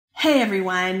Hey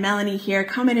everyone, Melanie here,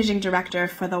 co-managing director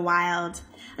for The Wild.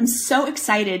 I'm so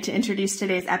excited to introduce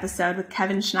today's episode with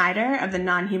Kevin Schneider of the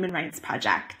Nonhuman Rights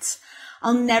Project.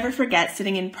 I'll never forget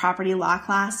sitting in property law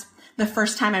class the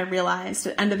first time I realized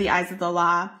that under the eyes of the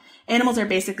law, animals are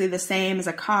basically the same as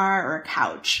a car or a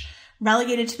couch,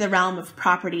 relegated to the realm of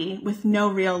property with no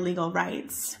real legal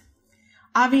rights.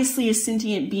 Obviously, as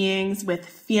sentient beings with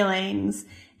feelings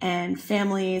and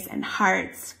families and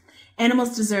hearts,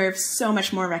 animals deserve so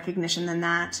much more recognition than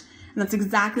that, and that's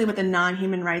exactly what the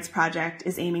Nonhuman Rights Project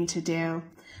is aiming to do: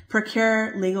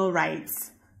 procure legal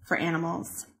rights for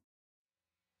animals.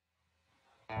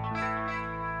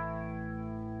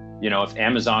 You know, if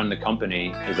Amazon, the company,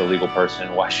 is a legal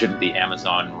person, why shouldn't the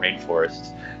Amazon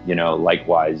rainforest,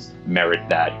 likewise merit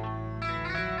that?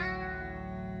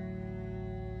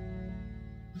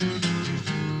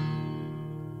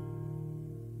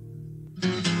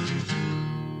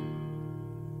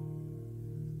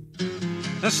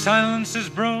 The silence is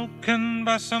broken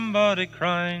by somebody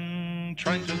crying,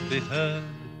 trying to be heard,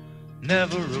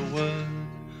 never a word.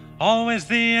 Always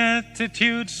the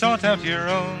attitude, sort out your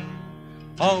own,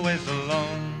 always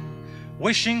alone,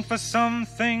 wishing for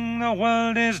something the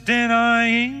world is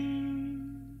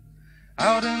denying.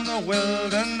 Out in the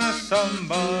wilderness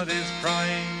somebody's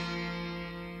crying.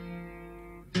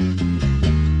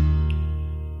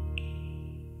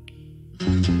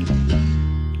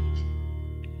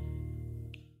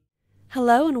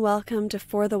 Hello and welcome to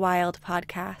For the Wild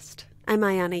podcast. I'm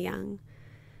Ayana Young.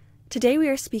 Today we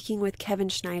are speaking with Kevin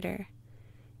Schneider.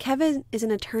 Kevin is an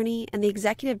attorney and the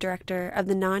executive director of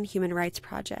the Nonhuman Rights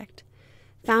Project.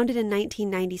 Founded in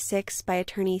 1996 by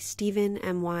attorney Stephen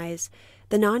M. Wise,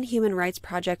 the Nonhuman Rights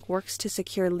Project works to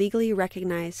secure legally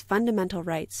recognized fundamental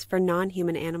rights for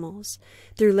non-human animals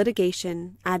through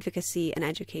litigation, advocacy, and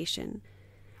education.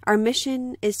 Our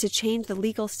mission is to change the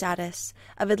legal status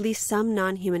of at least some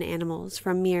non-human animals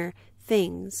from mere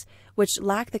things, which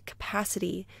lack the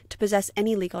capacity to possess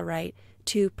any legal right,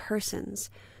 to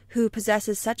persons, who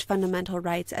possesses such fundamental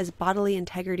rights as bodily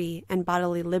integrity and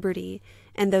bodily liberty,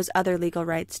 and those other legal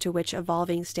rights to which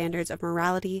evolving standards of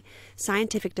morality,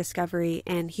 scientific discovery,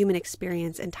 and human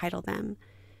experience entitle them.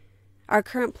 Our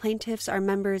current plaintiffs are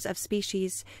members of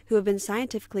species who have been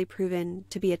scientifically proven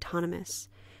to be autonomous,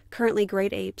 currently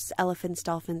great apes, elephants,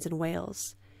 dolphins, and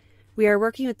whales. We are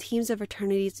working with teams of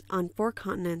fraternities on 4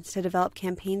 continents to develop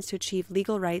campaigns to achieve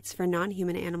legal rights for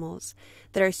non-human animals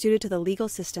that are suited to the legal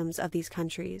systems of these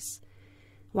countries.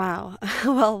 Wow.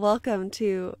 Well, welcome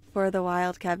to For the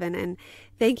Wild, Kevin, and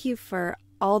thank you for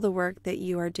all the work that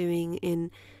you are doing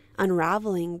in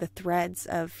unraveling the threads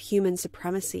of human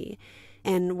supremacy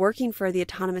and working for the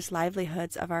autonomous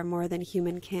livelihoods of our more than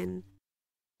human kin.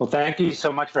 Well, thank you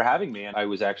so much for having me. And I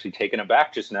was actually taken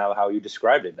aback just now how you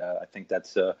described it. I think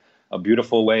that's a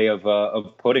beautiful way of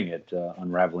putting it,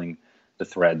 unraveling the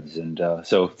threads. And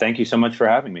so thank you so much for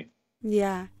having me.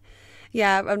 Yeah,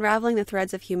 unraveling the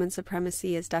threads of human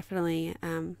supremacy is definitely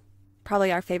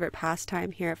probably our favorite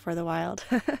pastime here at For the Wild.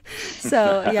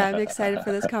 So yeah, I'm excited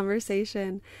for this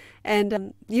conversation.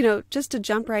 And, just to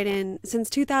jump right in, since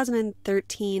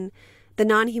 2013, the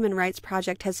Nonhuman Rights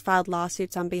Project has filed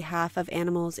lawsuits on behalf of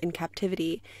animals in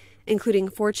captivity, including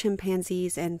 4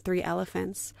 chimpanzees and 3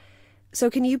 elephants. So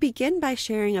can you begin by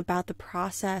sharing about the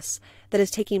process that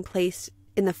is taking place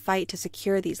in the fight to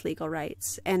secure these legal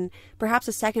rights? And perhaps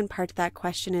a second part to that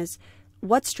question is,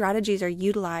 what strategies are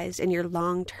utilized in your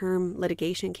long-term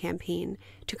litigation campaign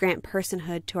to grant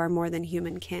personhood to our more than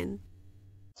human kin?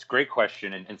 It's a great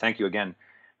question, and thank you again.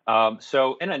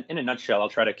 So in a nutshell, I'll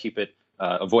try to keep it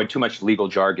avoid too much legal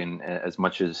jargon as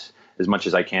much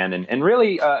as I can, and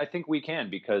really I think we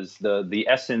can, because the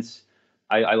essence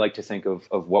I like to think of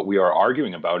what we are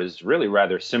arguing about is really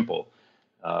rather simple.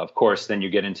 Of course, then you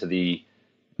get into the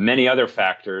many other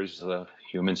factors,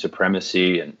 human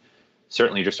supremacy, and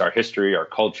certainly just our history, our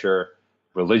culture,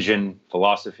 religion,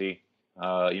 philosophy.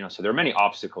 So there are many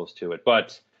obstacles to it.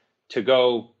 But to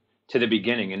go to the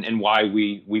beginning and why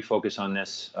we focus on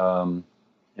this, and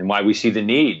why we see the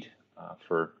need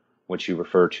for what you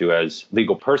refer to as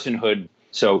legal personhood.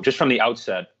 So just from the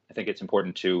outset, I think it's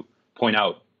important to point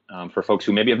out for folks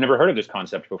who maybe have never heard of this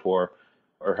concept before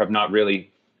or have not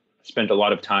really spent a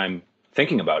lot of time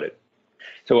thinking about it.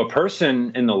 So a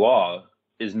person in the law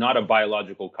is not a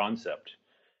biological concept.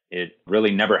 It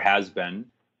really never has been.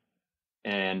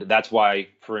 And that's why,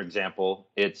 for example,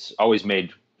 it's always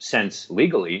made sense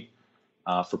legally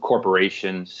for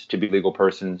corporations to be legal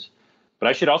persons. But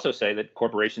I should also say that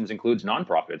corporations includes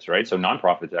nonprofits, right? So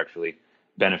nonprofits actually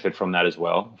benefit from that as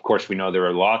well. Of course, we know there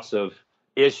are lots of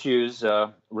issues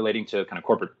relating to kind of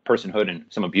corporate personhood and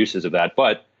some abuses of that,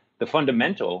 but the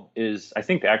fundamental is, I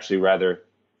think, actually rather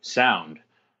sound,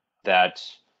 that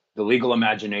the legal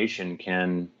imagination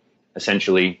can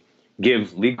essentially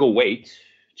give legal weight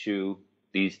to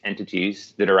these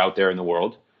entities that are out there in the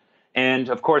world. And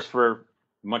of course, for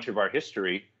much of our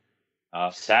history,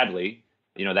 sadly,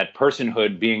 that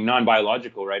personhood being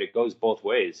non-biological, right? It goes both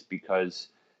ways, because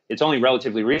it's only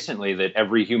relatively recently that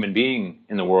every human being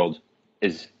in the world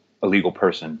is a legal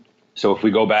person. So if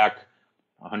we go back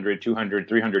 100, 200,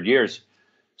 300 years,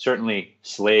 certainly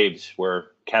slaves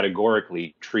were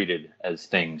categorically treated as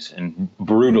things, and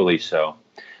brutally so.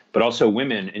 But also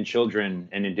women and children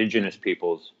and indigenous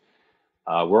peoples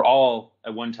were all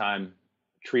at one time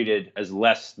treated as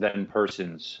less than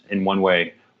persons in one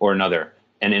way or another,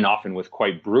 and often with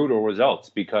quite brutal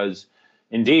results, because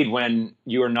indeed, when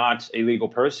you are not a legal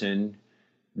person,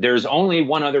 there's only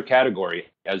one other category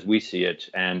as we see it.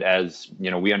 And as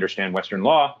we understand Western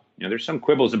law, there's some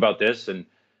quibbles about this. And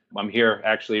I'm here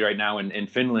actually right now in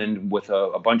Finland with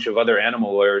a bunch of other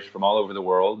animal lawyers from all over the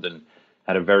world, and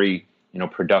had a very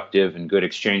productive and good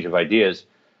exchange of ideas.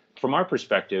 From our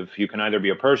perspective, you can either be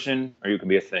a person or you can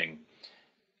be a thing.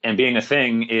 And being a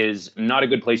thing is not a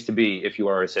good place to be if you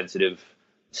are a sensitive,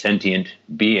 sentient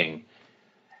being.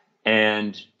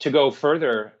 And to go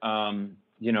further,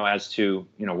 as to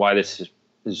why this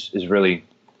is really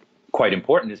quite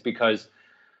important, is because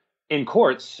in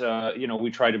courts,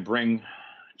 we try to bring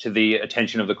to the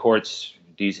attention of the courts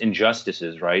these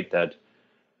injustices, right? That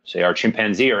say our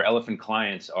chimpanzee or elephant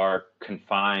clients are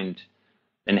confined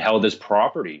and held as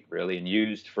property, really, and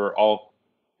used for all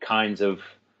kinds of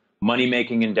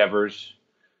money-making endeavors,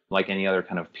 like any other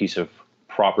kind of piece of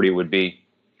property would be.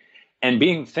 And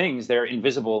being things, they're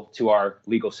invisible to our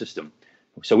legal system.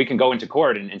 So we can go into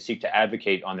court and seek to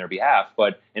advocate on their behalf,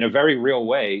 but in a very real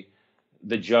way,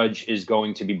 the judge is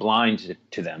going to be blind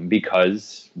to them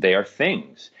because they are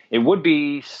things. It would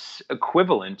be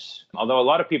equivalent, although a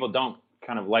lot of people don't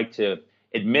kind of like to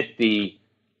admit the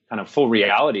kind of full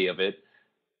reality of it.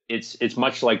 It's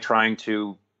much like trying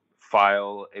to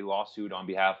file a lawsuit on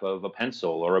behalf of a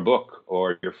pencil or a book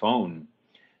or your phone.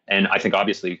 And I think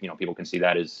obviously, people can see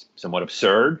that as somewhat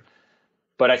absurd,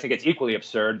 but I think it's equally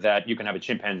absurd that you can have a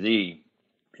chimpanzee,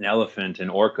 an elephant, an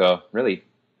orca, really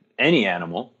any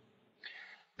animal,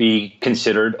 be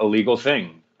considered a legal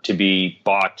thing to be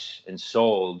bought and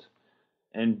sold.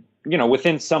 And,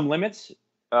 within some limits,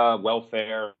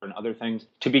 welfare and other things,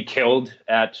 to be killed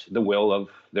at the will of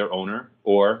their owner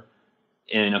or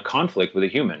in a conflict with a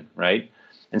human, right?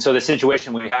 And so the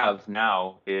situation we have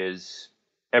now is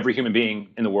every human being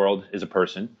in the world is a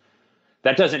person.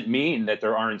 That doesn't mean that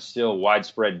there aren't still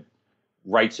widespread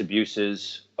rights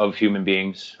abuses of human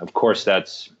beings. Of course,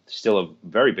 that's still a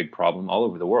very big problem all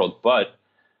over the world, but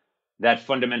that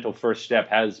fundamental first step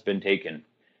has been taken.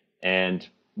 And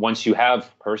once you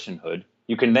have personhood,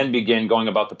 you can then begin going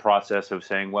about the process of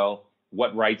saying, well,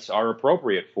 what rights are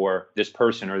appropriate for this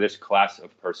person or this class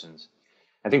of persons?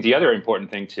 I think the other important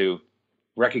thing to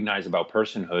recognize about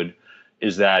personhood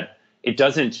is that it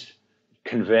doesn't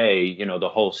convey, the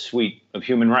whole suite of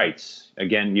human rights.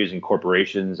 Again, using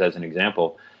corporations as an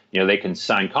example, they can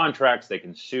sign contracts, they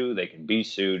can sue, they can be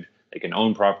sued, they can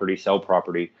own property, sell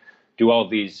property, do all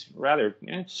these rather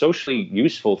socially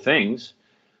useful things,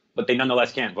 but they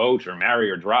nonetheless can't vote or marry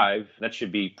or drive. That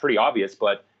should be pretty obvious,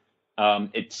 but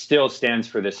it still stands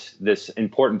for this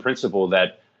important principle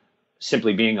that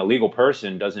simply being a legal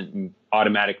person doesn't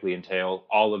automatically entail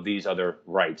all of these other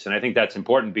rights. And I think that's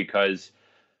important because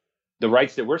the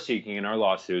rights that we're seeking in our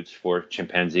lawsuits for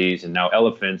chimpanzees and now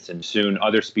elephants and soon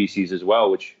other species as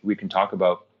well, which we can talk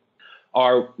about,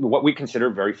 are what we consider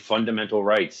very fundamental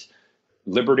rights.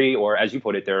 Liberty, or as you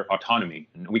put it there, autonomy.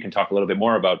 And we can talk a little bit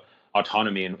more about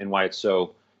autonomy and why it's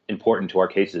so important to our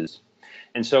cases.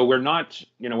 And so we're not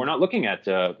looking at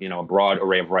a broad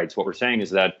array of rights. What we're saying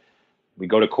is that we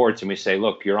go to courts and we say,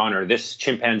 look, Your Honor, this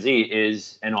chimpanzee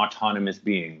is an autonomous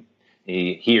being.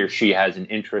 He or she has an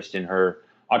interest in her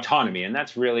autonomy, and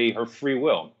that's really her free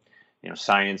will.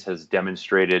 Science has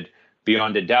demonstrated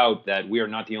beyond a doubt that we are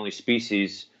not the only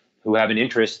species who have an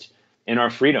interest in our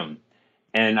freedom.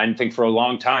 And I think for a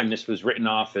long time, this was written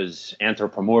off as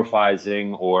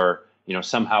anthropomorphizing or,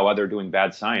 somehow other doing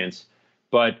bad science.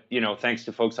 But, thanks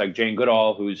to folks like Jane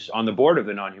Goodall, who's on the board of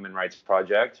the Nonhuman Rights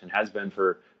Project and has been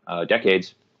for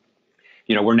decades,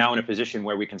 we're now in a position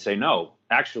where we can say, no,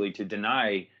 actually, to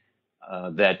deny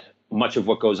that much of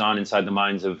what goes on inside the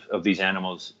minds of these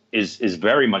animals is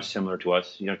very much similar to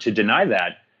us. To deny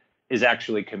that is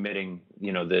actually committing,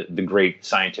 the great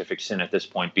scientific sin at this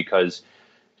point, because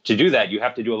to do that, you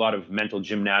have to do a lot of mental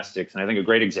gymnastics. And I think a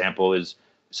great example is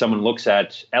someone looks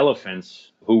at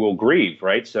elephants who will grieve,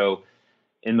 right? So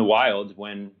in the wild,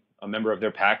 when a member of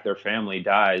their pack, their family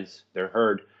dies, their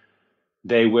herd,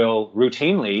 they will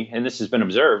routinely, and this has been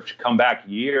observed, come back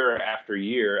year after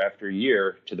year after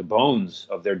year to the bones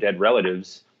of their dead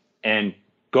relatives and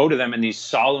go to them in these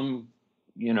solemn,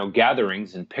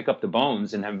 gatherings and pick up the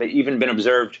bones, and have even been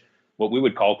observed what we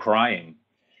would call crying.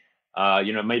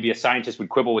 Maybe a scientist would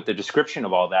quibble with the description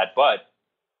of all that, but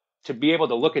to be able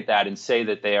to look at that and say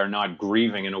that they are not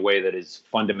grieving in a way that is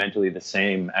fundamentally the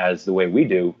same as the way we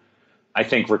do, I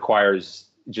think requires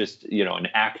just, an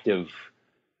active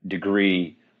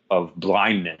degree of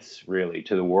blindness, really,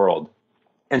 to the world.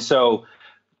 And so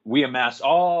we amass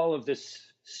all of this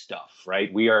stuff,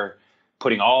 right? We are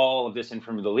putting all of this in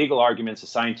from the legal arguments, the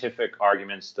scientific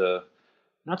arguments,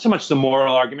 not so much the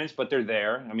moral arguments, but they're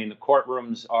there. I mean, the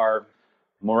courtrooms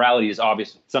morality is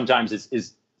obvious. Sometimes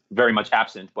is very much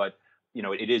absent, but,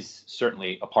 it is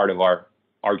certainly a part of our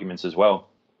arguments as well.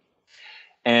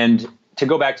 And to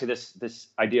go back to this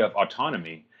idea of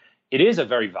autonomy, it is a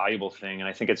very valuable thing. And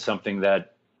I think it's something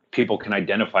that people can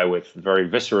identify with very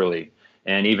viscerally.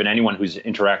 And even anyone who's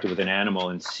interacted with an animal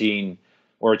and seen,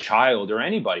 or a child or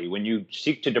anybody, when you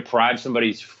seek to deprive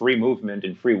somebody's free movement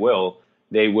and free will,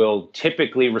 they will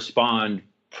typically respond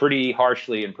pretty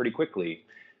harshly and pretty quickly.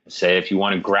 Say, if you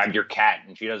want to grab your cat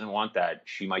and she doesn't want that,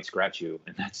 she might scratch you.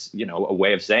 And that's, a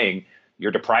way of saying,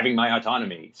 you're depriving my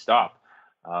autonomy. Stop.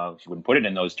 She wouldn't put it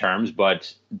in those terms,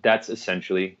 but that's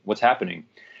essentially what's happening.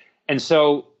 And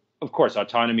so, of course,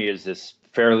 autonomy is this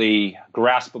fairly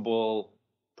graspable,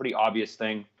 pretty obvious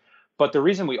thing. But the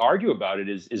reason we argue about it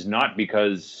is not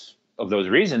because of those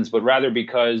reasons, but rather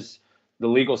because the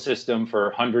legal system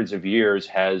for hundreds of years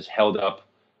has held up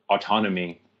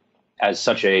autonomy as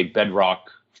such a bedrock,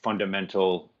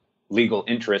 fundamental legal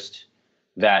interest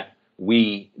that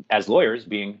we, as lawyers,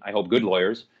 being, I hope, good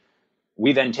lawyers,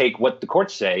 we then take what the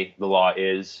courts say the law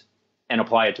is and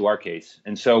apply it to our case.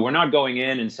 And so we're not going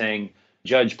in and saying,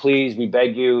 Judge, please, we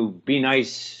beg you, be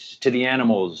nice to the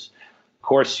animals. Of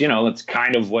course, it's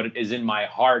kind of what is in my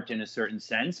heart in a certain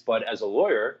sense. But as a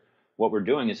lawyer, what we're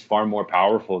doing is far more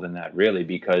powerful than that, really,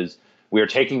 because we are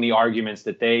taking the arguments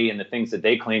that they and the things that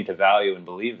they claim to value and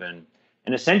believe in,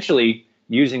 and essentially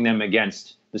using them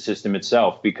against the system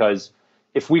itself. Because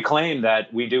if we claim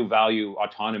that we do value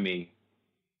autonomy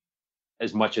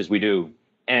as much as we do,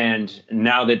 and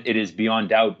now that it is beyond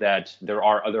doubt that there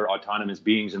are other autonomous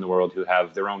beings in the world who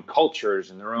have their own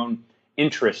cultures and their own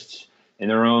interests and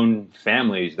their own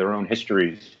families, their own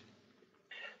histories,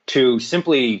 to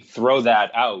simply throw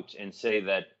that out and say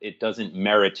that it doesn't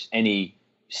merit any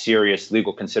serious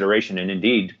legal consideration and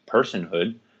indeed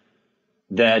personhood,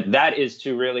 that is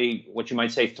to really, what you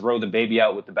might say, throw the baby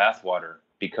out with the bathwater,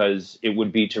 because it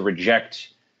would be to reject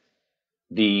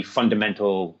the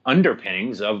fundamental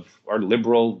underpinnings of our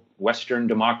liberal Western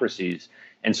democracies.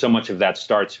 And so much of that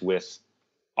starts with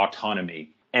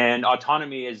autonomy. And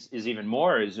autonomy is even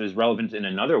more is relevant in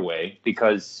another way,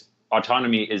 because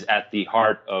autonomy is at the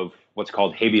heart of what's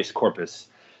called habeas corpus.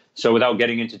 So without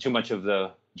getting into too much of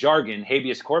the jargon,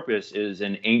 habeas corpus is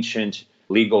an ancient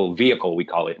legal vehicle, we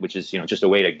call it, which is, just a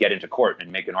way to get into court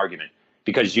and make an argument,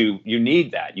 because you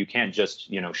need that. You can't just,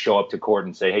 show up to court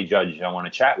and say, hey, judge, I want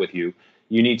to chat with you.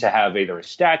 You need to have either a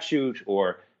statute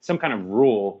or some kind of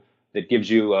rule that gives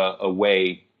you a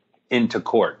way into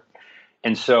court.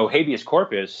 And so habeas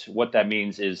corpus, what that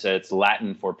means is that it's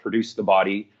Latin for produce the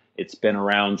body. It's been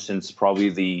around since probably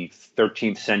the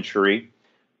 13th century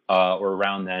or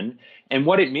around then. And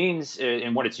what it means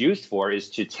and what it's used for is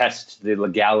to test the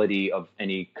legality of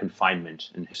any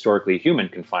confinement, and historically human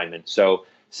confinement. So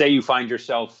say you find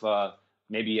yourself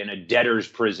maybe in a debtor's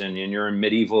prison and you're in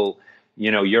medieval,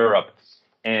 Europe,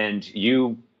 and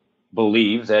you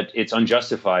believe that it's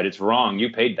unjustified, it's wrong,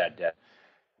 you paid that debt.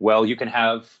 Well, you can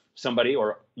have somebody,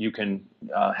 or you can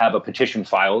have a petition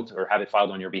filed or have it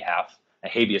filed on your behalf, a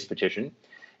habeas petition,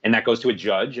 and that goes to a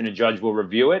judge, and a judge will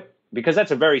review it, because that's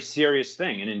a very serious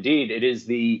thing. And indeed, it is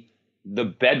the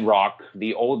bedrock,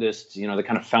 the oldest, the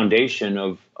kind of foundation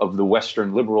of the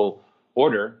Western liberal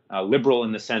order, liberal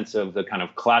in the sense of the kind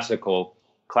of classical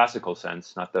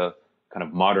sense, not the kind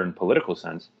of modern political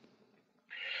sense.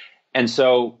 And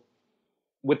so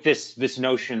with this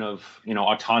notion of,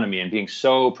 autonomy and being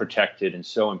so protected and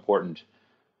so important,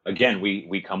 again,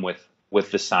 we come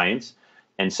with the science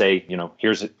and say,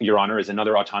 here's, Your Honor, is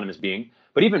another autonomous being.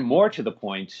 But even more to the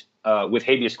point, with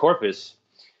habeas corpus,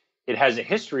 it has a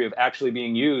history of actually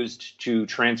being used to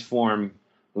transform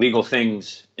legal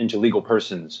things into legal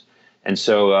persons. And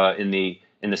so in the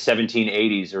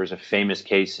 1780s, there was a famous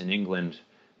case in England,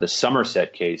 the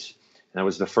Somerset case. And that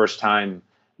was the first time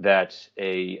that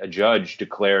a judge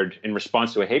declared in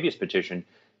response to a habeas petition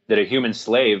that a human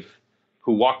slave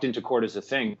who walked into court as a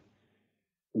thing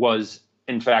was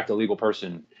in fact a legal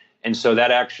person. And so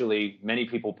that actually, many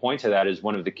people point to that as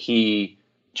one of the key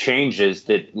changes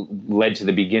that led to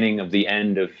the beginning of the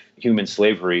end of human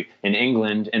slavery in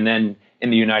England and then in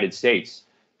the United States.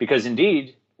 Because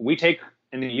indeed,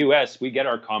 in the US, we get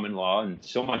our common law and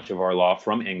so much of our law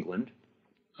from England,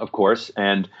 of course.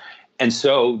 And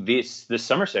so this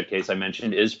Somerset case I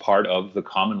mentioned is part of the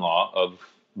common law of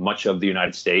much of the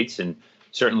United States, and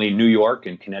certainly New York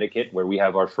and Connecticut, where we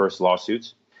have our first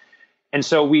lawsuits. And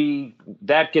so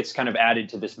that gets kind of added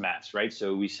to this mass, right?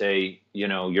 So we say,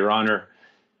 Your Honor,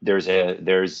 there's a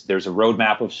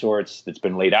roadmap of sorts that's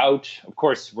been laid out. Of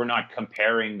course, we're not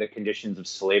comparing the conditions of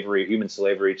slavery, human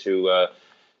slavery, to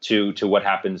what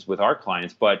happens with our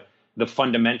clients, but the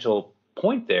fundamental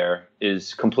point there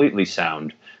is completely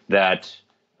sound. That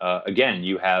again,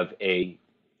 you have a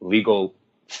legal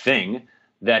thing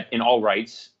that, in all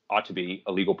rights, ought to be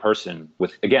a legal person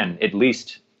with, again, at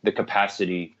least the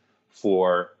capacity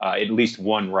for at least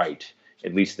one right.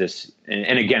 At least this,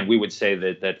 and again, we would say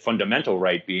that fundamental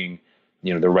right being,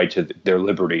 the right to their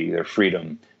liberty, their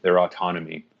freedom, their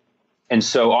autonomy. And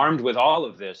so armed with all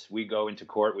of this, we go into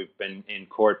court. We've been in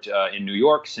court in New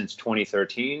York since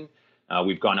 2013.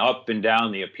 We've gone up and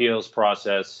down the appeals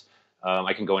process.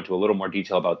 I can go into a little more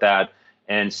detail about that.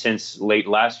 And since late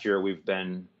last year, we've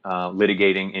been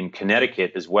litigating in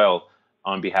Connecticut as well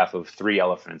on behalf of 3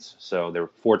 elephants. So there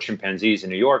were 4 chimpanzees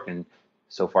in New York and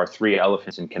so far 3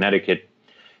 elephants in Connecticut.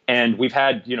 And we've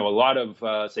had, a lot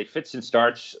of, say, fits and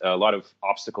starts, a lot of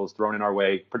obstacles thrown in our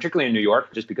way, particularly in New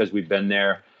York, just because we've been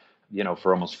there,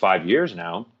 for almost 5 years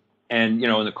now. And,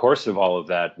 in the course of all of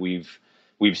that, we've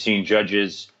seen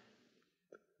judges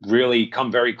really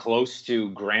come very close to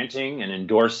granting and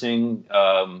endorsing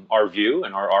our view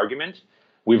and our argument.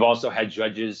 We've also had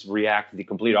judges react the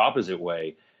complete opposite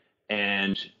way.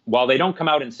 And while they don't come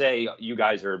out and say, you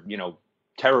guys are,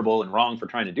 terrible and wrong for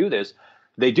trying to do this,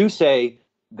 they do say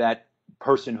that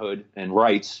personhood and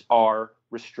rights are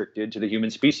restricted to the human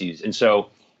species. And so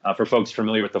for folks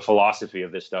familiar with the philosophy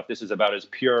of this stuff, this is about as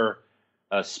pure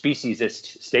a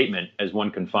speciesist statement as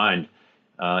one can find.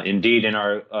 Indeed, in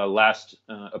our last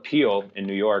appeal in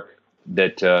New York,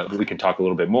 that we can talk a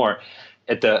little bit more,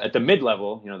 at the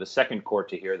mid-level, the second court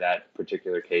to hear that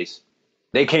particular case,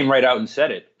 they came right out and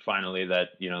said it finally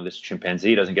that, this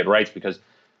chimpanzee doesn't get rights because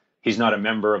he's not a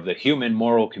member of the human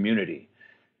moral community.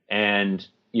 And,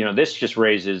 this just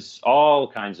raises all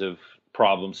kinds of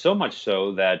problems, so much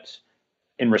so that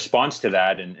in response to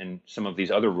that and some of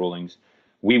these other rulings,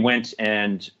 we went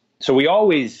and so we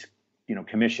always,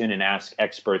 commission and ask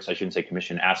experts, I shouldn't say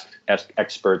commission, ask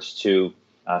experts to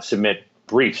submit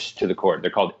briefs to the court.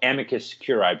 They're called amicus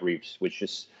curiae briefs, which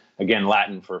is, again,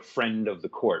 Latin for friend of the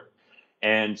court.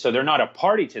 And so they're not a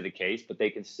party to the case, but they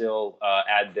can still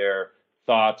add their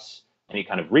thoughts, any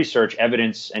kind of research,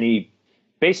 evidence, any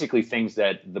basically things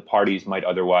that the parties might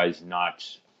otherwise not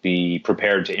be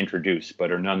prepared to introduce,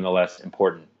 but are nonetheless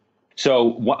important.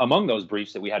 So among those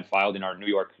briefs that we had filed in our New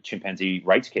York chimpanzee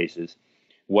rights cases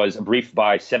was a brief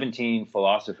by 17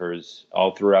 philosophers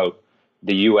all throughout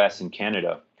the US and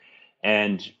Canada.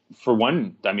 And for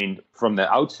one, from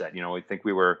the outset, I think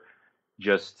we were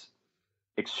just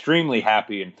extremely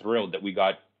happy and thrilled that we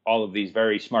got all of these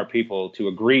very smart people to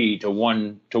agree to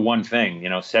one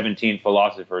thing, 17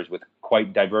 philosophers with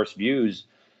quite diverse views,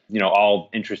 all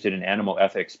interested in animal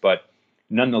ethics. But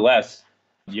nonetheless,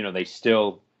 they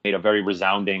still made a very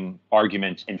resounding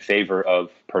argument in favor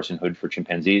of personhood for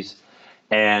chimpanzees.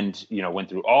 And, went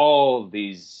through all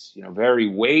these, very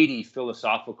weighty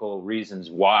philosophical reasons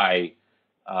why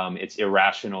it's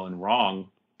irrational and wrong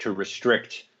to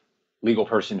restrict legal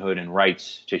personhood and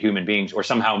rights to human beings, or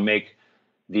somehow make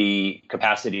the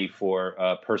capacity for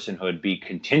personhood be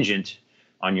contingent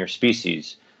on your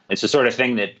species. It's the sort of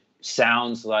thing that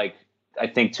sounds like, I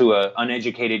think, to an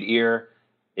uneducated ear,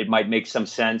 it might make some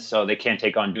sense. So they can't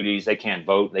take on duties, they can't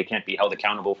vote, they can't be held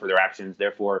accountable for their actions.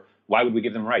 Therefore, why would we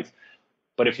give them rights?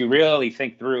 But if you really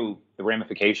think through the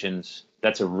ramifications,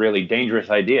 that's a really dangerous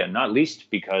idea, not least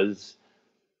because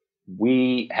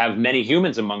we have many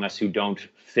humans among us who don't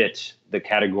fit the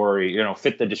category,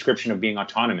 fit the description of being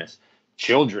autonomous.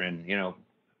 Children,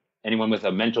 anyone with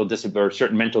a mental disability or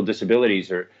certain mental disabilities,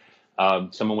 or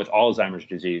someone with Alzheimer's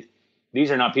disease.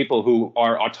 These are not people who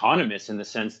are autonomous in the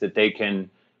sense that they can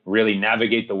really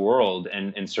navigate the world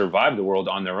and survive the world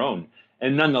on their own.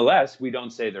 And nonetheless, we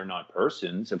don't say they're not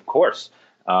persons. Of course,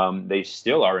 they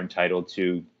still are entitled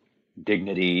to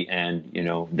dignity and,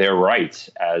 their rights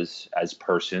as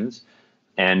persons.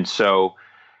 And so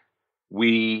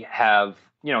We have,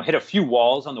 hit a few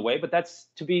walls on the way, but that's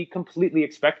to be completely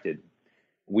expected.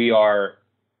 We are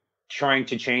trying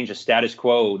to change a status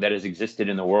quo that has existed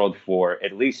in the world for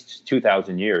at least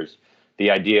 2,000 years. The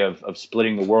idea of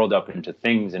splitting the world up into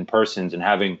things and persons and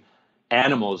having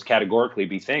animals categorically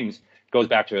be things goes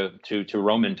back to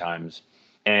Roman times.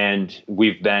 And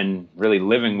we've been really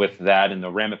living with that and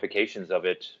the ramifications of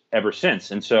it ever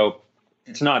since. And so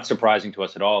it's not surprising to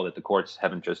us at all that the courts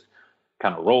haven't just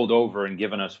kind of rolled over and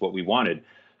given us what we wanted.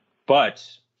 But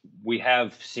we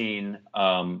have seen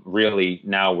really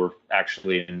now we're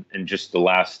actually in just the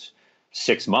last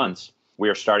 6 months, we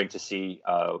are starting to see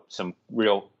some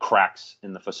real cracks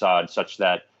in the facade such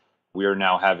that we are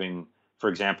now having, for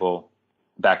example,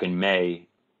 back in May,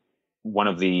 one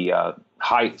of the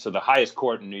the highest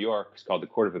court in New York is called the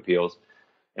Court of Appeals.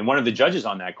 And one of the judges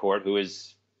on that court, who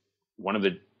is one of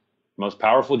the most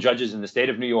powerful judges in the state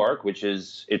of New York, which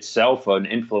is itself an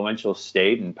influential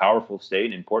state and powerful state,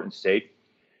 an important state,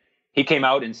 he came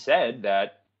out and said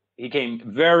that he came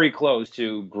very close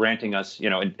to granting us,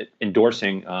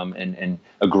 endorsing and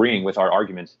agreeing with our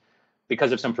arguments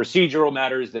because of some procedural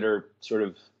matters that are sort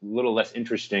of a little less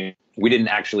interesting. We haven't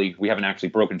actually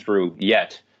broken through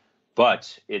yet,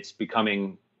 but it's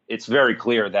very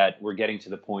clear that we're getting to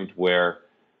the point where,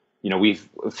 we've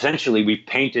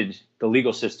painted the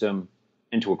legal system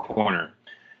into a corner,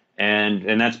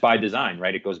 and that's by design,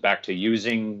 right? It goes back to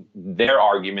using their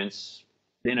arguments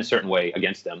in a certain way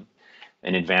against them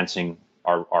and advancing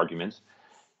our arguments.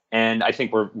 And I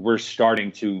think we're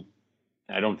starting to,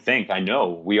 I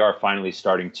know we are finally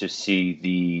starting to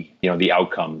see the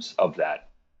outcomes of that.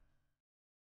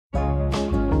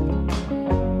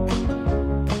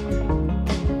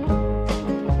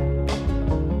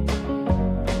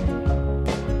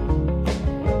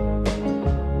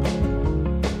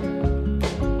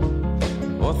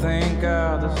 Well, thank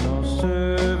God there's no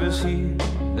service here.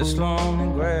 This long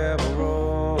and gravel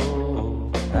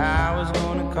road. I was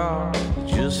gonna call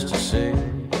just to say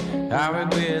I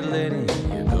regret letting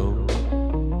you go.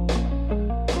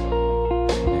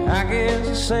 I guess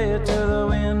I say it to the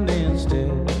wind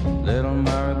instead. Let all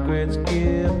my regrets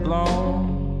get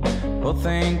blown. Well,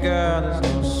 thank God there's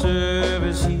no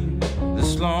service here.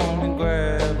 This long and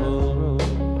gravel road.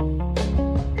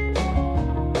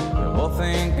 Well,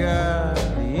 thank God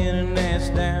the internet's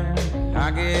down.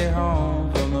 I get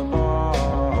home from the bar.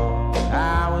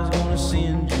 I was gonna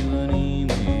send you an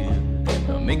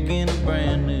email, making a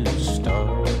brand new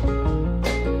start.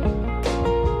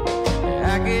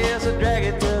 I guess I drag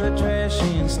it to the trash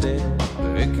instead,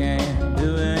 but it can't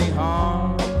do any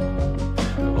harm.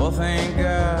 Well, thank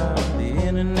God the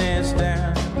internet's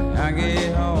down. I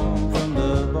get home from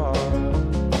the bar.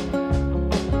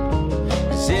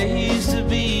 'Cause there used to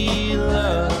be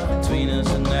love between us,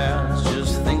 and now it's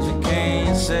just things we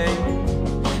can't say.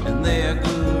 And there are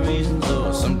good reasons, though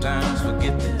I sometimes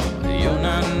forget that you're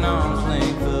not an arm's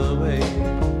length away.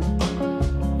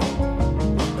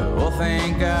 Oh,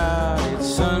 thank God it's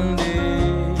Sunday,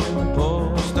 the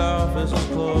post office is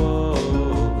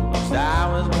closed. I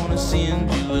was gonna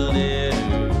send you a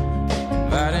letter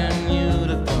inviting you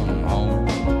to come home.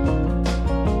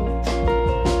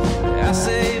 I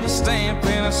save a stamp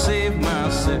and I save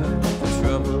myself the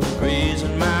trouble of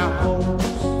raising my hopes.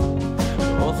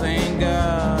 Oh, thank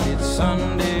God it's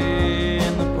Sunday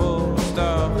and the post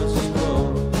office is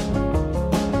closed.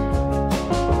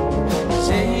 'Cause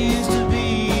there used to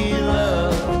be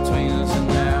love between us, and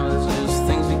now there's just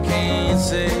things we can't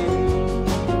say.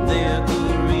 There are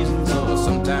good reasons, though I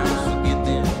sometimes forget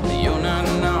them, that you're not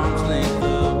an arm's length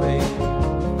away.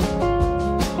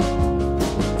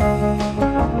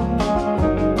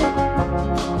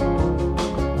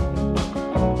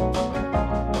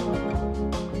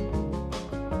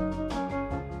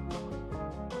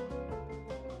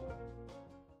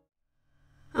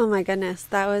 Oh my goodness,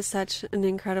 that was such an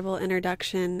incredible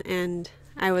introduction, and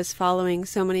I was following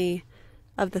so many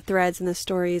of the threads and the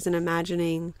stories and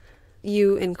imagining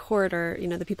you in court, or,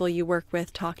 the people you work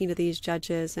with talking to these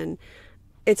judges, and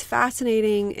it's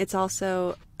fascinating. It's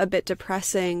also a bit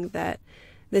depressing that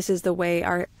this is the way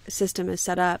our system is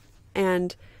set up,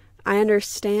 and I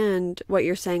understand what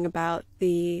you're saying about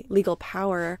the legal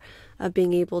power of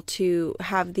being able to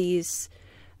have these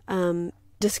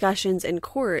discussions in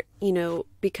court,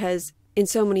 because in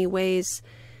so many ways,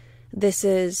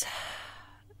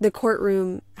 the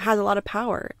courtroom has a lot of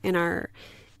power in our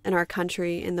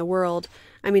country, in the world.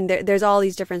 I mean, there's all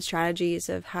these different strategies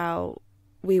of how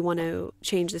we want to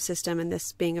change the system, and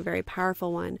this being a very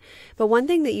powerful one. But one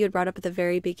thing that you had brought up at the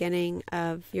very beginning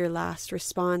of your last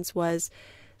response was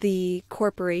the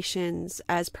corporations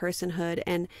as personhood,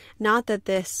 and not that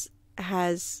this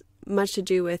has much to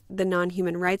do with the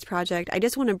Nonhuman Rights Project. I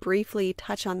just want to briefly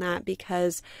touch on that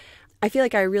because I feel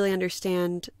like I really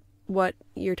understand what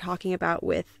you're talking about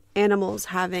with animals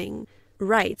having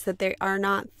rights, that they are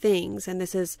not things. And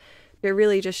it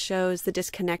really just shows the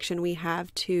disconnection we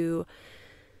have to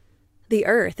the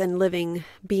earth and living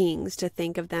beings, to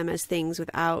think of them as things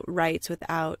without rights,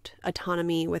 without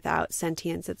autonomy, without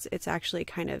sentience. It's actually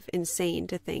kind of insane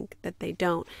to think that they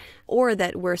don't, or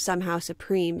that we're somehow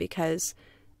supreme because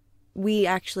we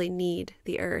actually need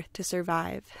the earth to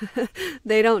survive.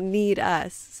 They don't need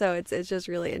us. So it's just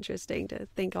really interesting to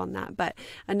think on that, but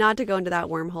not to go into that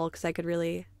wormhole because I could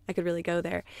really go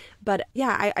there. But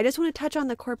yeah, I just want to touch on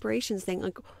the corporations thing.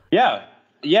 Like, yeah.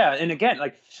 And again,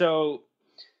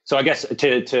 so I guess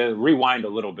to rewind a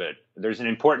little bit, there's an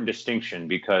important distinction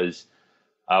because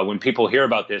when people hear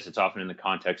about this, it's often in the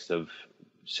context of,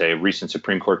 say, a recent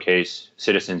Supreme Court case,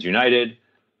 Citizens United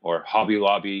or Hobby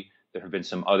Lobby. There have been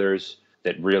some others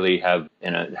that really have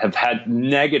had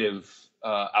negative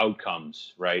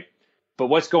outcomes, right? But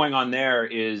what's going on there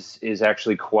is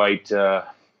actually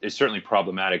is certainly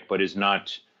problematic, but is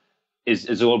a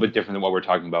little bit different than what we're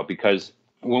talking about, because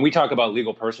when we talk about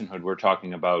legal personhood, we're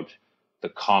talking about the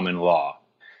common law.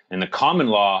 And the common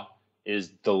law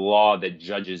is the law that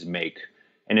judges make.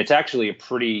 And it's actually a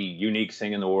pretty unique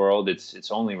thing in the world. It's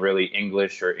only really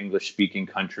English or English-speaking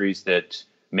countries that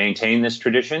maintain this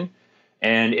tradition.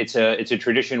 And it's a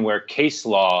tradition where case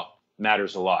law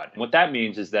matters a lot. And what that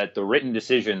means is that the written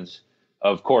decisions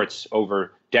of courts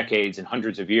over decades and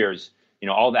hundreds of years,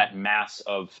 all that mass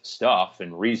of stuff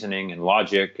and reasoning and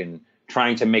logic and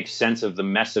trying to make sense of the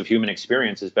mess of human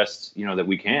experience as best, that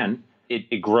we can,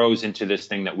 it grows into this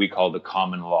thing that we call the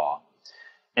common law.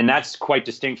 And that's quite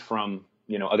distinct from,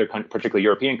 other particularly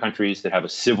European countries that have a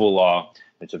civil law.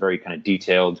 It's a very kind of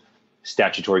detailed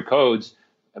statutory codes.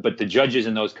 But the judges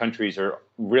in those countries are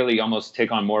really almost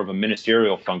take on more of a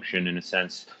ministerial function in a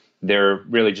sense. They're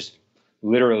really just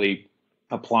literally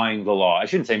applying the law. I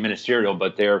shouldn't say ministerial,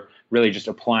 but they're really just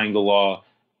applying the law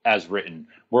as written.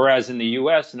 Whereas in the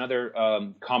U.S. and other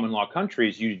common law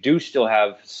countries, you do still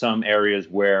have some areas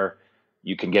where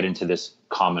you can get into this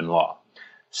common law.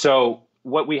 So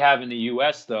what we have in the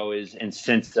U.S., though, is, and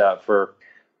since for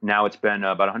now it's been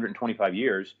about 125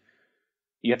 years,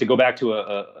 you have to go back to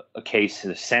a case,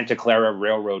 the Santa Clara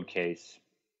Railroad case,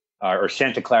 or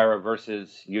Santa Clara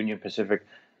versus Union Pacific.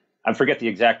 I forget the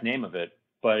exact name of it,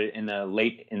 but in the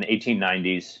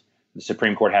 1890s, the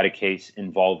Supreme Court had a case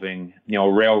involving, a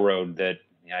railroad that,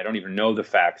 I don't even know the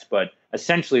facts, but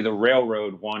essentially the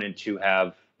railroad wanted to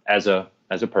have, as a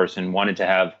person, wanted to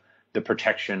have the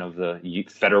protection of the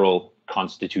federal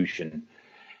Constitution.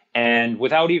 And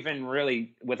without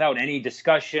any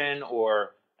discussion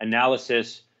or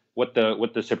analysis, what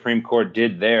the Supreme Court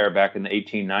did there back in the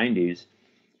 1890s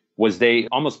was they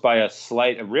almost by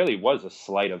it really was a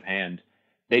sleight of hand.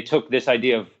 They took this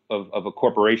idea of a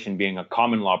corporation being a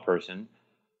common law person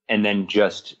and then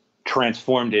just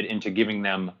transformed it into giving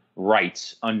them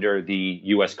rights under the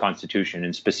U.S. Constitution,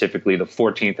 and specifically the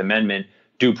 14th Amendment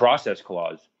due process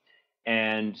clause.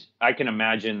 And I can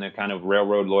imagine the kind of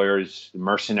railroad lawyers,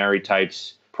 mercenary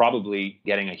types, probably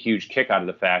getting a huge kick out of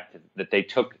the fact that they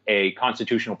took a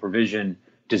constitutional provision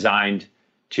designed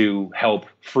to help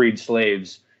freed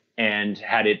slaves and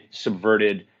had it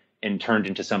subverted and turned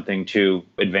into something to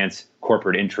advance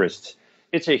corporate interests.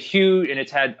 It's a huge, and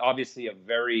it's had obviously a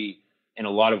very, in a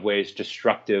lot of ways,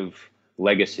 destructive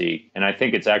legacy. And I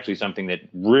think it's actually something that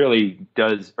really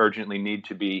does urgently need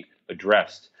to be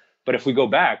addressed. But if we go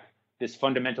back, this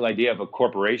fundamental idea of a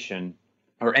corporation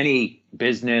or any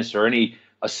business or any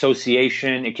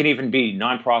association, it can even be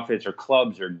nonprofits or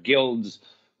clubs or guilds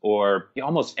or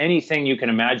almost anything you can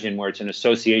imagine where it's an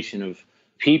association of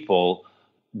people,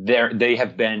 they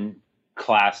have been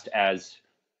classed as,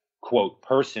 quote,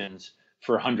 persons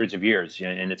for hundreds of years.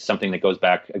 And it's something that goes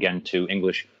back, again, to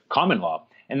English common law.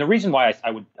 And the reason why I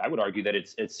would argue that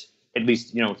it's at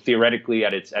least, theoretically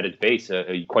at its base,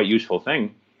 a quite useful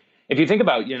thing. If you think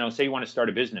about, say you want to start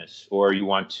a business or you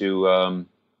want to,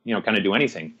 kind of do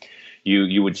anything,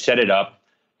 you would set it up.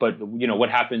 But, what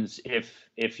happens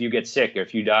if you get sick,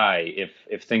 if you die,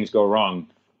 if things go wrong?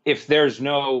 If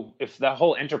the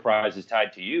whole enterprise is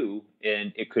tied to you,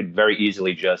 and it could very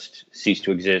easily just cease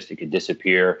to exist, it could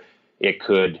disappear, it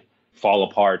could fall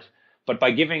apart. But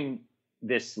by giving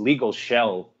this legal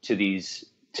shell to these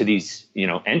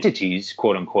entities,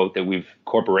 quote unquote,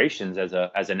 corporations as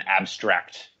an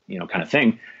abstract, kind of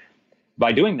thing,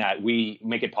 by doing that, we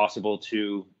make it possible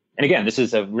to, and again, this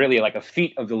is really like a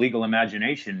feat of the legal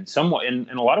imagination, somewhat in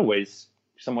a lot of ways,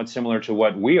 somewhat similar to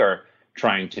what we are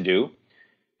trying to do.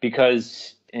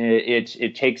 Because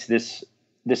it takes this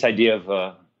idea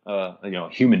of a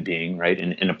human being, right,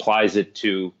 and applies it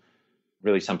to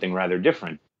really something rather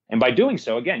different. And by doing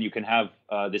so, again, you can have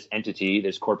this entity,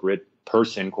 this corporate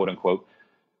person, quote unquote.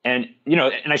 And,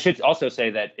 and I should also say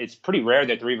that it's pretty rare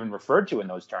that they're even referred to in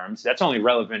those terms. That's only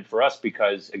relevant for us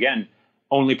because, again,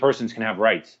 only persons can have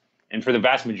rights. And for the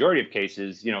vast majority of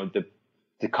cases,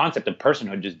 the concept of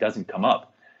personhood just doesn't come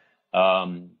up.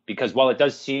 Because while it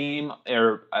does seem,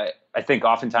 or I think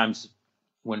oftentimes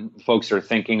when folks are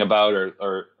thinking about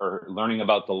or learning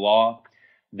about the law,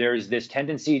 there's this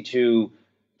tendency to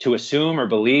assume or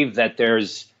believe that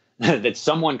there's that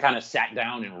someone kind of sat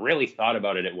down and really thought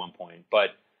about it at one point.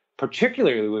 But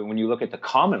particularly when you look at the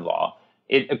common law,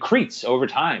 it accretes over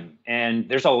time. And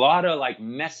there's a lot of like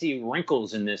messy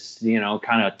wrinkles in this,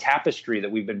 kind of tapestry that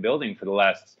we've been building for the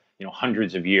last,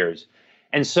 hundreds of years.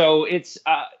 And so it's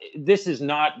this is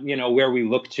not, where we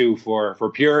look to for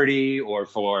purity or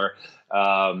for,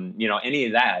 any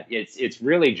of that. It's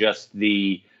really just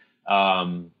the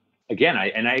again,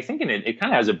 I think it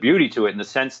kind of has a beauty to it in the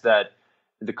sense that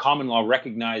the common law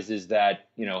recognizes that,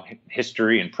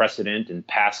 history and precedent and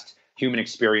past human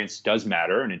experience does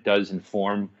matter, and it does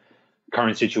inform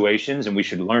current situations, and we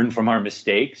should learn from our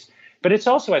mistakes. But it's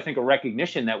also, I think, a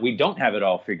recognition that we don't have it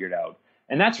all figured out.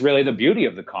 And that's really the beauty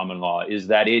of the common law, is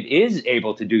that it is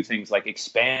able to do things like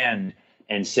expand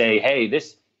and say, hey,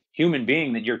 this human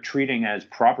being that you're treating as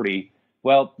property,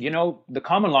 well, the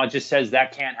common law just says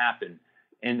that can't happen.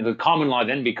 And the common law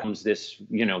then becomes this,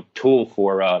 tool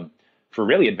for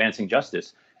really advancing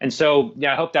justice. And so,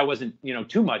 I hope that wasn't,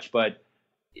 too much, but,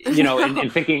 in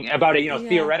thinking about it,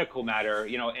 theoretical matter,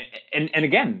 and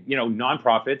again,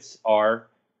 nonprofits are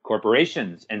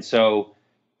corporations. And so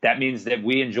that means that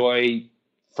we enjoy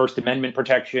First Amendment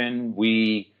protection.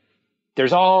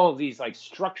 There's all these like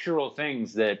structural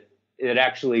things that it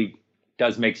actually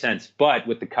does make sense, but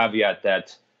with the caveat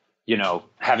that,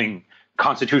 having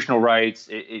constitutional rights,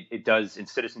 it does in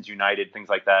Citizens United, things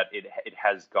like that. It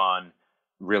has gone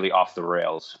really off the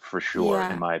rails for sure,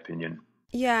 in my opinion.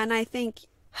 Yeah. And I think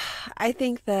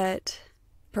that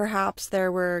perhaps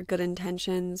there were good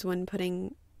intentions when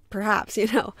putting, perhaps,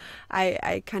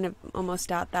 I kind of almost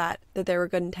doubt that there were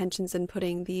good intentions in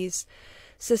putting these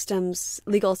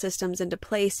legal systems into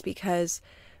place, because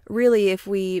really, if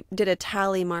we did a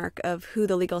tally mark of who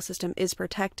the legal system is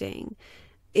protecting,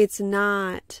 it's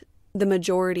not the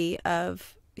majority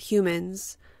of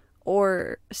humans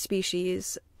or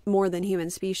species more than human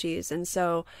species. And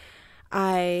so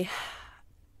I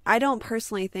don't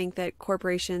personally think that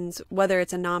corporations, whether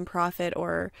it's a nonprofit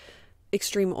or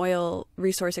extreme oil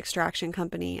resource extraction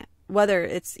company, whether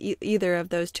it's either of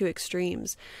those two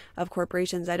extremes of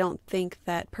corporations, I don't think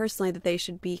that personally that they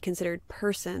should be considered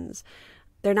persons.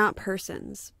 They're not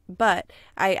persons, but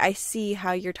I see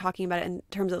how you're talking about it in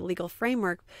terms of the legal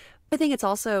framework. I think it's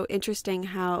also interesting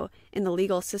how in the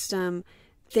legal system,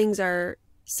 things are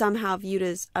somehow viewed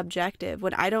as objective,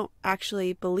 when I don't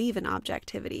actually believe in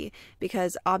objectivity,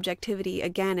 because objectivity,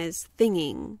 again, is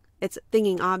thinging. It's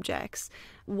thinging objects.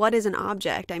 What is an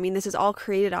object? I mean, this is all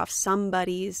created off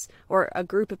somebody's or a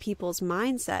group of people's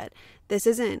mindset. This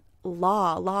isn't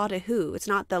law to who? It's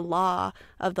not the law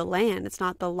of the land. It's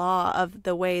not the law of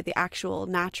the way the actual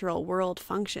natural world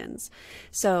functions.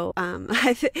 So,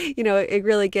 it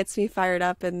really gets me fired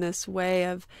up in this way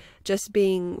of just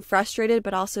being frustrated,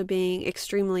 but also being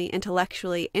extremely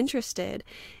intellectually interested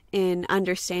in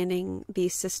understanding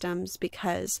these systems,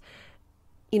 because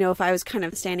if I was kind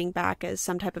of standing back as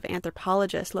some type of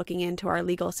anthropologist looking into our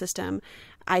legal system,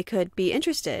 I could be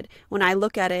interested. When I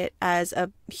look at it as a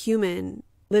human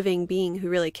living being who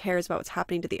really cares about what's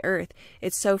happening to the earth,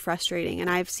 it's so frustrating. And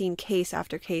I've seen case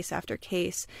after case after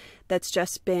case that's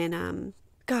just been,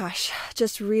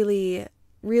 just really,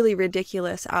 really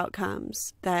ridiculous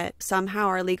outcomes, that somehow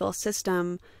our legal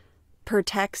system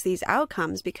protects these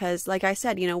outcomes. Because like I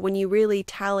said, when you really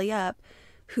tally up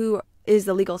who is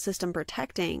the legal system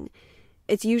protecting,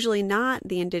 it's usually not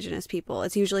the indigenous people.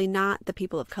 It's usually not the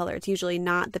people of color. It's usually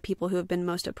not the people who have been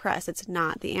most oppressed. It's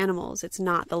not the animals. It's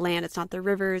not the land. It's not the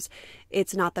rivers.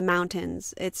 It's not the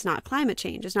mountains. It's not climate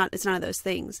change. It's none of those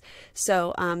things.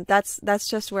 So that's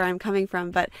just where I'm coming from.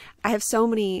 But I have so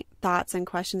many thoughts and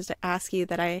questions to ask you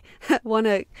that I want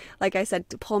to, like I said,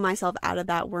 to pull myself out of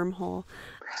that wormhole.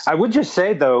 I would just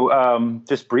say, though,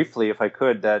 just briefly, if I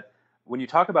could, that when you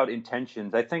talk about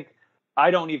intentions, I think I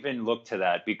don't even look to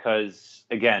that, because,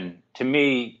 again, to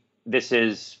me,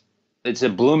 it's a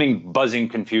blooming, buzzing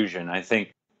confusion. I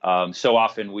think so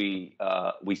often we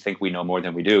think we know more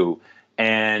than we do.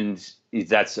 And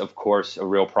that's, of course, a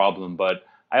real problem. But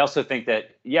I also think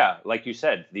that, like you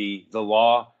said, the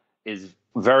law is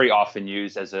very often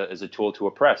used as a tool to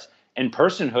oppress. And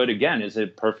personhood, again, is a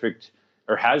perfect,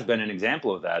 or has been an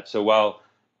example of that. So while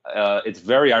it's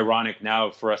very ironic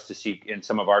now for us to see in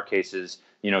some of our cases,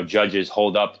 judges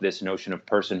hold up this notion of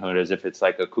personhood as if it's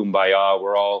like a kumbaya,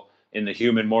 we're all in the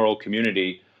human moral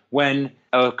community, when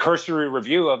a cursory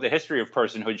review of the history of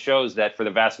personhood shows that for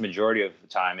the vast majority of the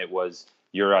time, it was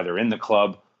you're either in the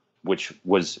club, which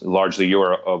was largely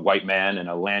you're a white man and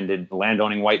a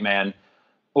landowning white man,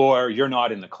 or you're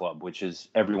not in the club, which is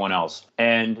everyone else.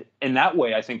 And in that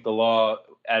way, I think the law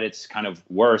at its kind of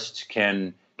worst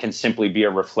can simply be a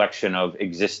reflection of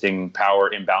existing power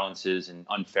imbalances and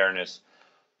unfairness.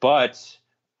 But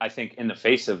I think in the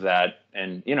face of that,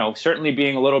 and, certainly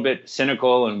being a little bit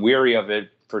cynical and weary of it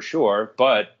for sure,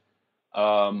 but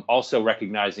also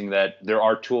recognizing that there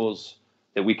are tools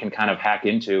that we can kind of hack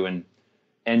into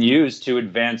and use to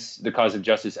advance the cause of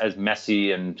justice, as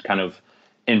messy and kind of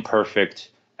imperfect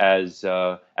as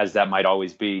that might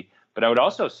always be. But I would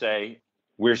also say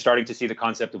we're starting to see the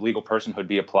concept of legal personhood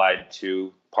be applied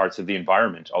to parts of the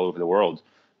environment all over the world.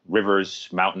 Rivers,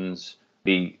 mountains.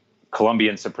 The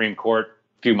Colombian Supreme Court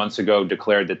a few months ago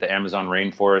declared that the Amazon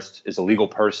rainforest is a legal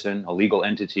person, a legal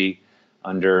entity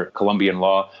under Colombian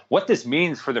law. What this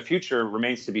means for the future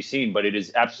remains to be seen, but it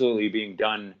is absolutely being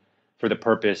done for the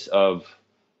purpose of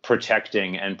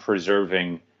protecting and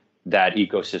preserving that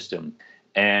ecosystem.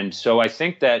 And so I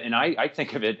think that, and I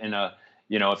think of it in a,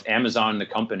 if Amazon, the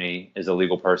company, is a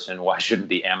legal person, why shouldn't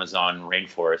the Amazon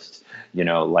rainforest,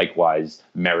 likewise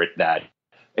merit that?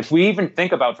 If we even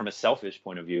think about from a selfish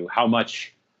point of view, how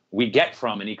much we get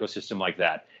from an ecosystem like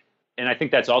that. And I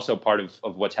think that's also part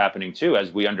of what's happening too,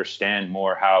 as we understand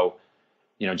more how,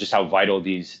 just how vital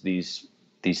these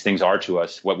things are to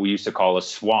us. What we used to call a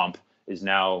swamp is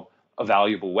now a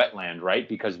valuable wetland, right?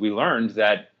 Because we learned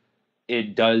that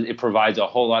it provides a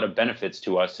whole lot of benefits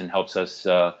to us and helps us,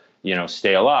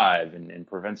 stay alive and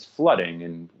prevents flooding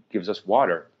and gives us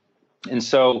water. And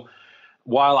so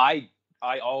while I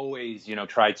always,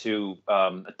 try to,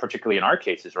 particularly in our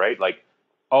cases, right, like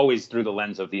always through the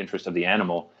lens of the interest of the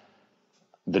animal,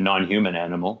 the non-human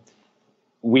animal,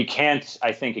 we can't,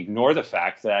 I think, ignore the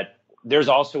fact that there's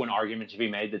also an argument to be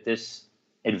made that this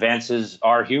advances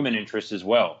our human interests as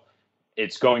well.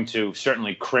 It's going to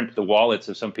certainly crimp the wallets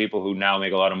of some people who now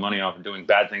make a lot of money off of doing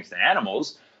bad things to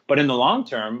animals. But in the long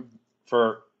term,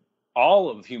 for all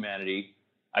of humanity,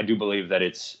 I do believe that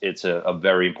it's a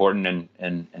very important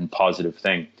and positive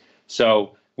thing.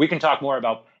 So we can talk more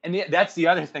about, and that's the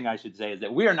other thing I should say, is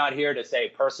that we are not here to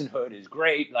say personhood is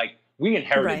great. Like, we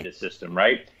inherited this system,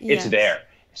 right? Yes. It's there.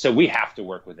 So we have to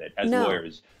work with it as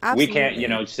lawyers. Absolutely. We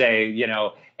can't, say,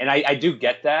 and I do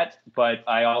get that, but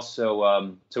I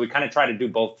also, so we kind of try to do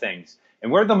both things.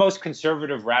 And we're the most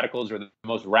conservative radicals, or the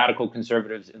most radical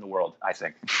conservatives in the world, I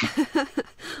think.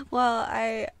 Well,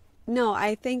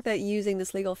 I think that using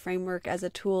this legal framework as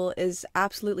a tool is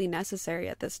absolutely necessary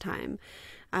at this time.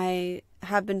 I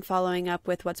have been following up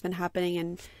with what's been happening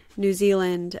in New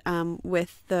Zealand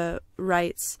with the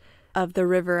rights of the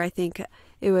river. I think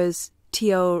it was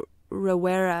Tio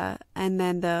Rawera and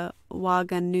then the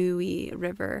Waganui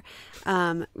River,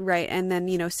 right? And then,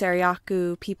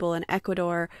 Sariaku people in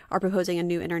Ecuador are proposing a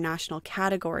new international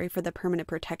category for the permanent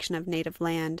protection of native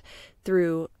land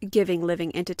through giving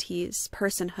living entities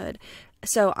personhood.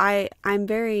 So I'm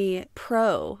very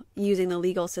pro using the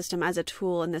legal system as a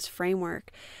tool in this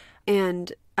framework.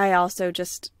 And I also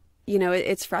just,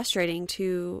 it's frustrating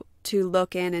to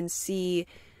look in and see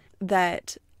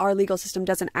that our legal system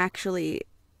doesn't actually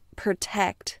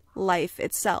protect life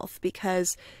itself,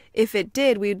 because if it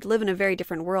did, we'd live in a very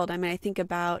different world. I mean, I think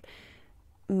about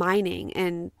mining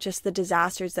and just the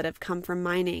disasters that have come from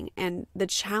mining and the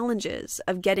challenges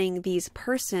of getting these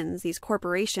persons, these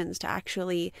corporations, to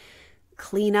actually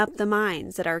clean up the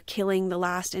mines that are killing the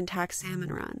last intact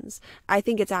salmon runs. I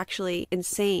think it's actually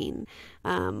insane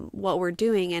what we're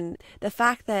doing. And the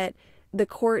fact that the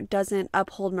court doesn't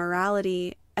uphold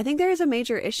morality, I think there is a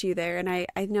major issue there. And I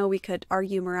know we could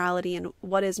argue morality and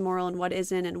what is moral and what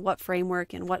isn't, and what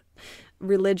framework and what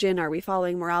religion are we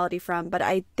following morality from. But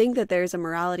I think that there's a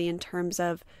morality in terms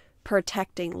of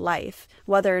protecting life,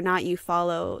 whether or not you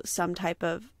follow some type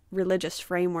of religious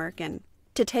framework. And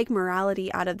to take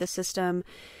morality out of the system,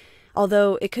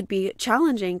 although it could be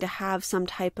challenging to have some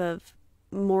type of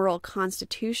moral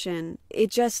constitution,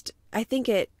 I think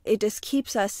it just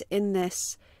keeps us in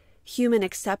this human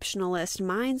exceptionalist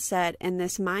mindset, and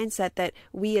this mindset that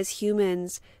we as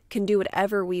humans can do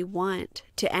whatever we want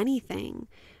to anything.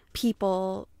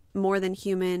 People, more than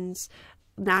humans,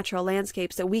 natural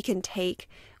landscapes that we can take,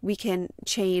 we can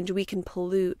change, we can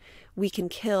pollute, we can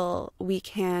kill, we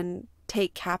can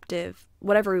take captive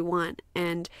whatever we want,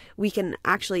 and we can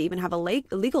actually even have a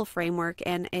legal framework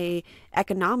and a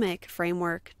economic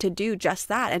framework to do just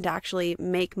that, and to actually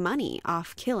make money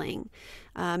off killing,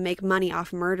 make money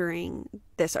off murdering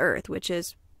this earth, which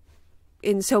is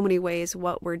in so many ways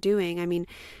what we're doing. I mean,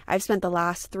 I've spent the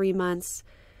last 3 months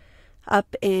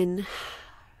up in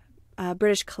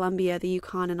British Columbia, the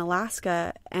Yukon, and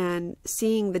Alaska, and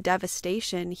seeing the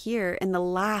devastation here in the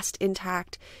last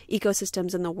intact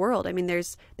ecosystems in the world. I mean,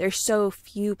 there's so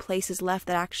few places left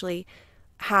that actually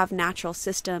have natural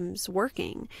systems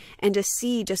working, and to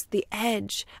see just the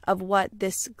edge of what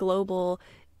this global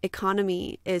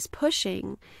economy is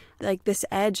pushing, like this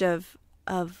edge of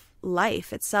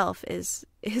life itself is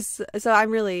so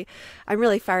I'm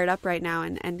really fired up right now,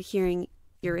 and hearing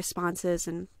your responses.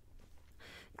 And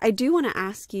I do want to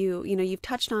ask you, you've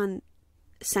touched on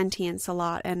sentience a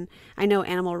lot, and I know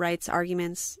animal rights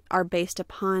arguments are based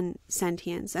upon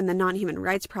sentience, and the Nonhuman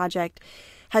Rights Project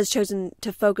has chosen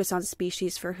to focus on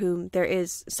species for whom there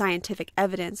is scientific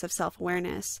evidence of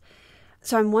self-awareness.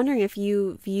 So I'm wondering if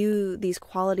you view these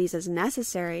qualities as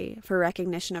necessary for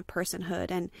recognition of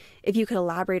personhood, and if you could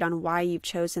elaborate on why you've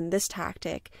chosen this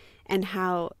tactic and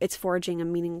how it's forging a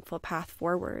meaningful path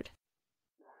forward.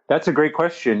 That's a great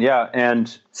question. Yeah.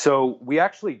 And so we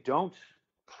actually don't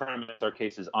premise our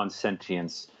cases on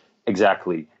sentience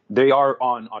exactly. They are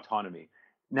on autonomy.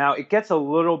 Now, it gets a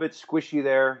little bit squishy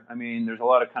there. I mean, there's a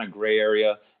lot of kind of gray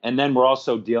area. And then we're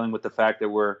also dealing with the fact that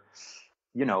we're,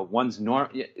 you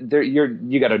got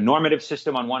a normative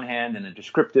system on one hand and a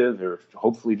descriptive, or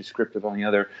hopefully descriptive, on the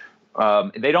other.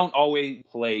 They don't always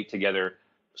play together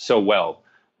so well.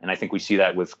 And I think we see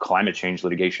that with climate change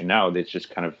litigation now. It's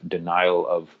just kind of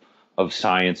denial of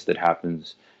science that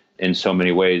happens in so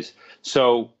many ways.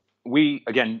 So we,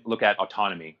 again, look at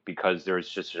autonomy because there's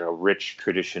just a rich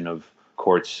tradition of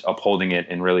courts upholding it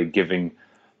and really giving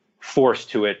force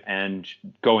to it and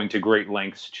going to great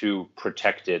lengths to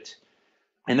protect it.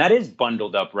 And that is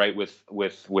bundled up, right,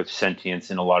 with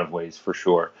sentience in a lot of ways, for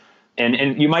sure.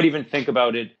 And you might even think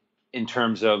about it in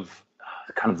terms of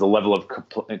kind of the level of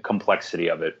complexity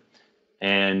of it.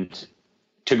 And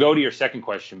to go to your second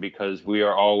question, because we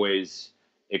are always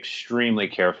extremely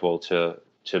careful to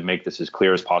make this as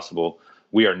clear as possible,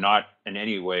 we are not in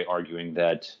any way arguing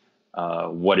that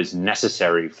what is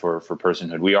necessary for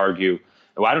personhood. We argue,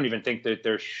 well, I don't even think that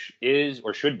there is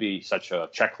or should be such a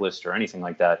checklist or anything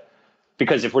like that.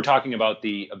 Because if we're talking about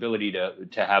the ability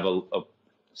to have a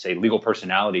say, legal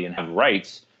personality and have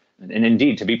rights, and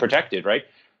indeed to be protected, right?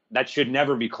 That should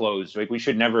never be closed. Like, we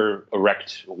should never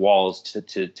erect walls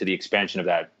to the expansion of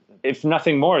that, if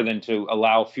nothing more than to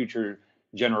allow future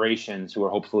generations who are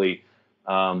hopefully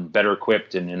better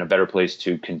equipped and in a better place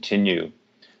to continue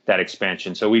that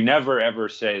expansion. So we never, ever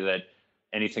say that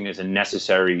anything is a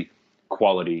necessary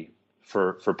quality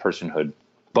for personhood.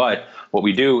 But what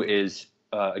we do is,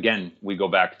 again, we go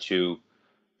back to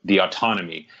the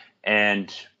autonomy.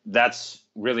 And that's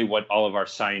really what all of our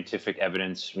scientific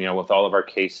evidence, with all of our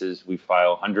cases, we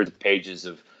file hundreds of pages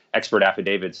of expert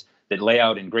affidavits that lay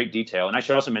out in great detail. And I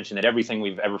should also mention that everything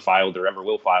we've ever filed or ever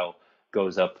will file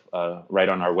goes up right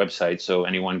on our website, so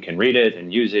anyone can read it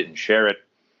and use it and share it.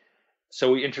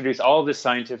 So we introduce all of this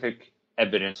scientific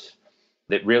evidence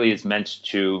that really is meant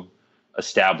to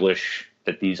establish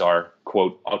that these are,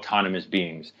 quote, autonomous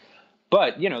beings.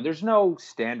 But, there's no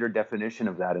standard definition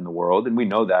of that in the world, and we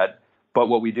know that. But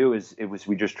what we do is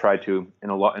we just try to, in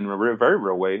a very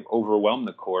real way, overwhelm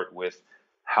the court with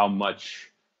how much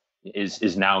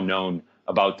is now known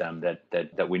about them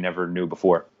that we never knew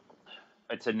before.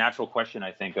 It's a natural question,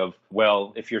 I think, of,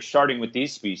 well, if you're starting with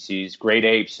these species, great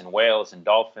apes and whales and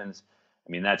dolphins,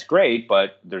 I mean, that's great,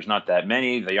 but there's not that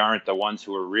many. They aren't the ones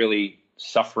who are really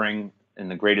suffering in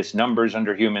the greatest numbers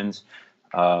under humans,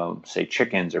 say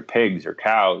chickens or pigs or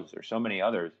cows or so many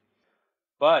others.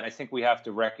 But I think we have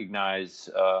to recognize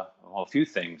a few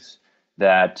things,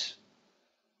 that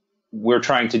we're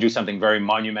trying to do something very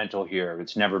monumental here.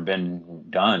 It's never been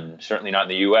done, certainly not in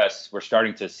the U.S. We're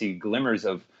starting to see glimmers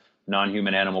of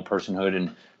non-human animal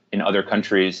personhood in other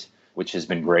countries, which has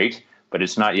been great, but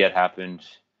it's not yet happened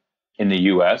in the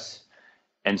U.S.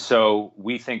 And so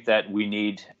we think that we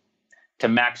need to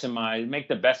make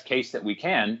the best case that we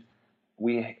can.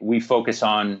 We focus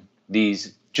on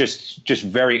these just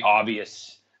very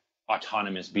obvious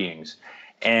autonomous beings.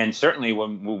 And certainly what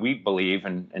we believe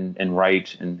and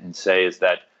write and say is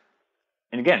that,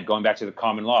 and again, going back to the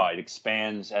common law, it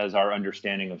expands as our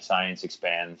understanding of science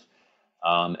expands.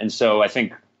 And so I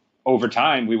think over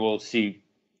time we will see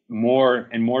more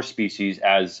and more species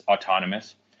as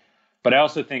autonomous. But I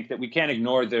also think that we can't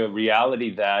ignore the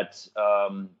reality that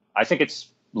I think it's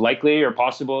likely or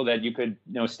possible that you could,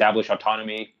 establish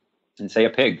autonomy in, say, a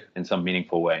pig in some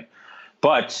meaningful way.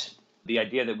 But the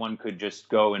idea that one could just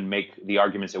go and make the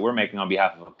arguments that we're making on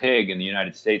behalf of a pig in the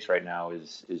United States right now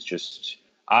is just,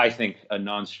 I think, a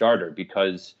non-starter,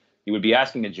 because you would be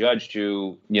asking a judge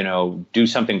to, do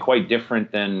something quite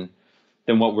different than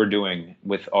what we're doing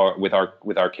with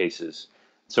our cases.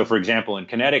 So, for example, in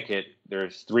Connecticut,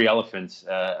 there's 3 elephants,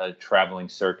 a traveling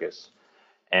circus,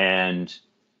 and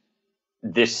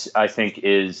this, I think,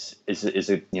 is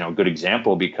a good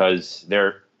example, because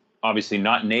they're obviously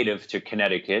not native to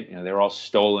Connecticut. They're all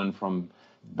stolen from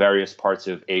various parts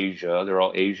of Asia. They're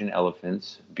all Asian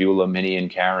elephants, Beulah, Minnie,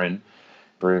 and Karen,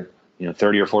 for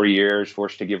 30 or 40 years,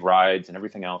 forced to give rides and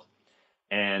everything else.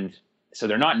 And so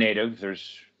they're not native.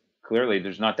 There's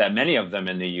not that many of them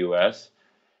in the U.S.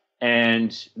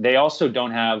 And they also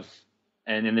don't have,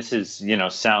 and this is,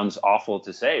 sounds awful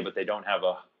to say, but they don't have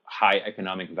a high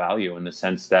economic value, in the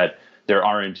sense that there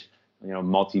aren't,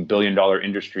 multi-billion-dollar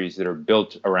industries that are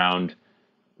built around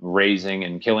raising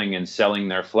and killing and selling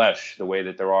their flesh the way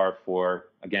that there are for,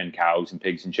 again, cows and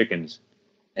pigs and chickens.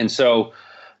 And so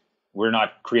we're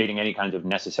not creating any kinds of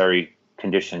necessary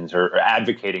conditions or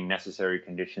advocating necessary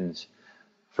conditions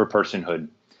for personhood.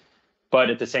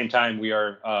 But at the same time,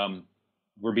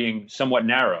 we're being somewhat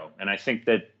narrow. And I think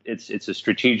that it's a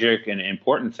strategic and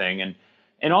important thing.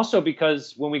 And also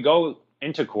because when we go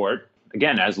into court,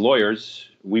 again, as lawyers,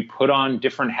 we put on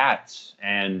different hats.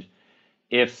 And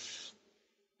if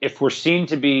we're seen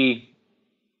to be,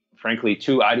 frankly,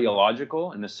 too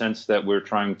ideological, in the sense that we're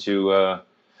trying to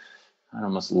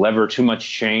almost lever too much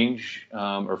change,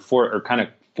 or kind of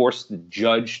force the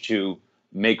judge to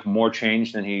make more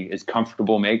change than he is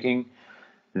comfortable making,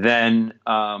 then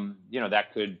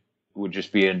that would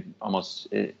just be almost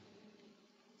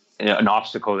an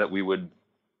obstacle that we would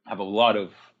have a lot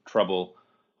of trouble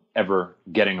ever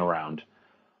getting around.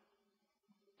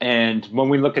 And when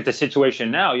we look at the situation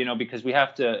now, because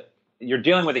you're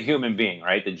dealing with a human being,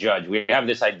 right? The judge. We have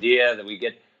this idea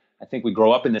that I think we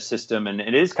grow up in the system, and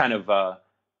it is kind of,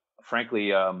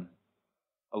 frankly, a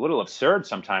little absurd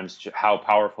sometimes how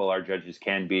powerful our judges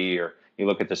can be. Or you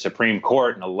look at the Supreme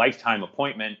Court and a lifetime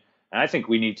appointment, and I think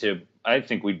we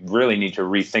really need to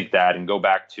rethink that and go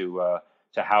back to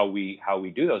how we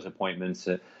do those appointments.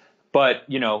 But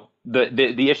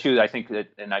the issue, I think that,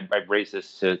 and I raised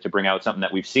this to bring out something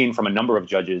that we've seen from a number of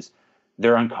judges,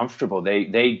 they're uncomfortable.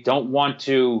 They don't want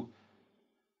to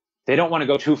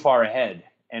go too far ahead.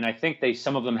 And I think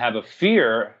some of them have a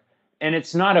fear, and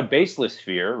it's not a baseless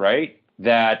fear, right?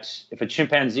 That if a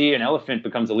chimpanzee, an elephant,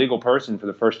 becomes a legal person for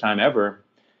the first time ever,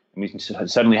 and we can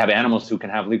suddenly have animals who can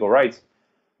have legal rights,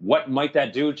 what might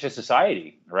that do to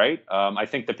society, right? I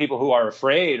think the people who are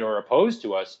afraid or opposed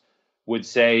to us would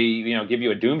say, give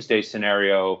you a doomsday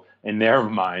scenario in their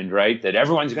mind, right? That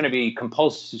everyone's going to be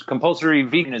compulsory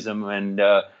veganism and,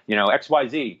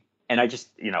 XYZ. And I just,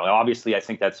 obviously I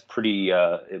think that's pretty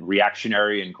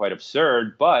reactionary and quite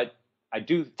absurd, but I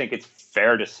do think it's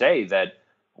fair to say that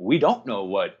we don't know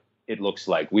what it looks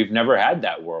like. We've never had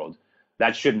that world.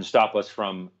 That shouldn't stop us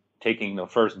from taking the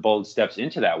first bold steps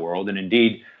into that world. And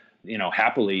indeed,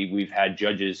 happily, we've had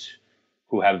judges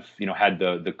who have, had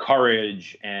the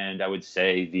courage and I would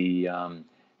say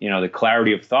the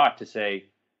clarity of thought to say,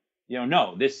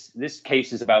 no, this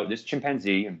case is about this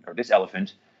chimpanzee or this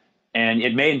elephant, and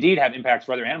it may indeed have impacts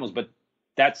for other animals, but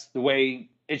that's the way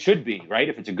it should be, right?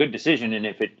 If it's a good decision and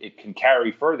if it can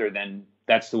carry further, then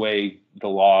that's the way the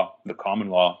law, the common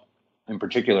law in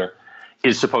particular,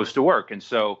 is supposed to work. And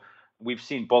so we've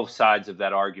seen both sides of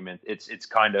that argument. It's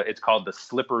called the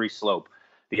slippery slope.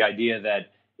 The idea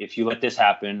that if you let this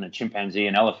happen, a chimpanzee,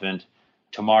 an elephant,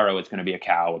 tomorrow it's going to be a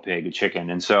cow, a pig, a chicken.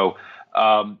 And so,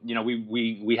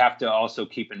 we have to also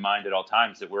keep in mind at all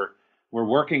times that we're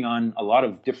working on a lot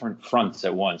of different fronts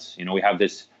at once. We have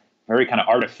this very kind of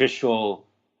artificial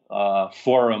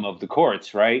forum of the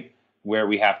courts, right, where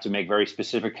we have to make very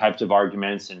specific types of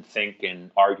arguments and think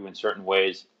and argue in certain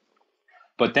ways.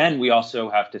 But then we also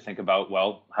have to think about,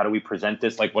 well, how do we present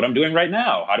this, like what I'm doing right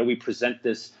now? How do we present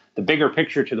this, the bigger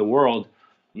picture, to the world,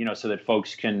 so that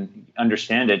folks can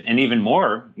understand it? And even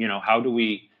more, how do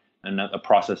we, and a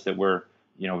process that we're,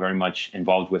 very much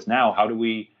involved with now, how do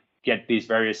we get these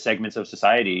various segments of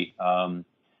society,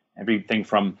 everything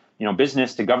from,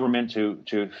 business to government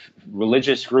to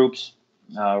religious groups,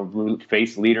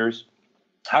 faith leaders,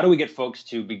 how do we get folks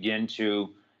to begin to,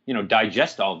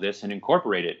 digest all this and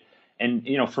incorporate it? And,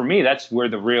 for me, that's where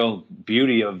the real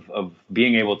beauty of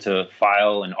being able to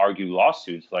file and argue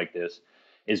lawsuits like this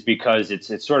is, because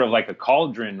it's sort of like a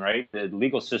cauldron, right? The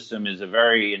legal system is a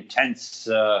very intense,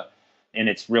 in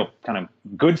its real kind of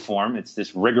good form. It's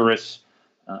this rigorous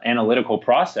analytical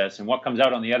process. And what comes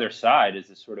out on the other side is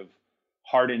this sort of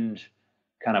hardened,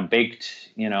 kind of baked,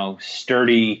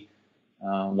 sturdy,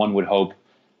 one would hope,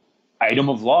 item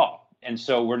of law. And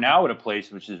so we're now at a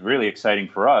place which is really exciting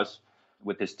for us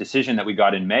with this decision that we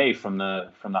got in May from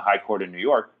the High Court in New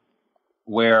York,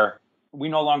 where we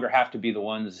no longer have to be the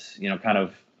ones, kind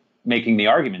of making the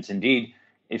arguments. Indeed,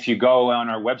 if you go on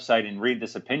our website and read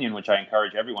this opinion, which I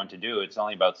encourage everyone to do, it's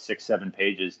only about 6-7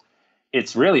 pages.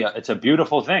 It's really it's a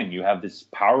beautiful thing. You have this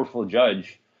powerful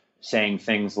judge saying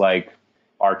things like,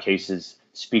 our cases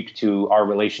speak to our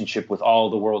relationship with all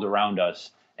the world around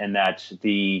us, and that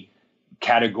the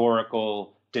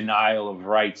categorical denial of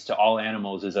rights to all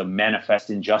animals is a manifest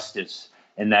injustice,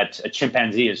 and that a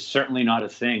chimpanzee is certainly not a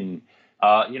thing.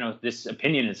 This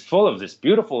opinion is full of this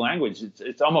beautiful language.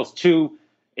 It's almost too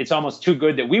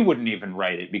good that we wouldn't even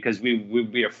write it, because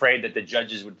we'd be afraid that the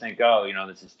judges would think,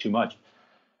 this is too much.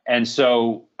 And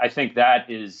so I think that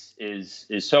is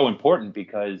so important,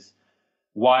 because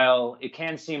while it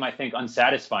can seem, I think,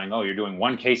 unsatisfying, you're doing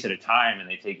one case at a time and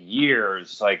they take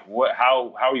years, like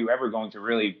how are you ever going to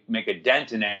really make a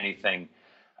dent in anything?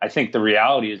 I think the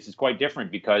reality is it's quite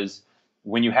different, because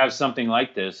when you have something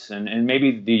like this, and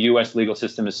maybe the U.S. legal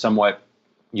system is somewhat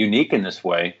unique in this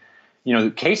way,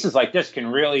 cases like this can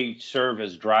really serve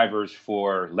as drivers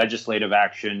for legislative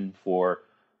action, for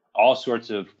all sorts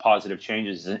of positive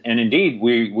changes. And indeed,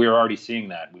 we're already seeing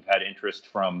that. We've had interest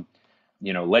from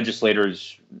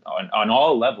legislators on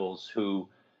all levels who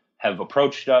have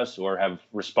approached us or have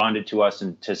responded to us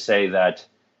and to say that,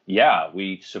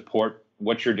 we support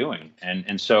what you're doing.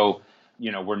 And so,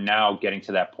 we're now getting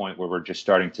to that point where we're just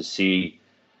starting to see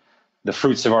the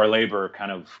fruits of our labor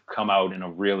kind of come out in a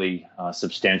really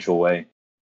substantial way.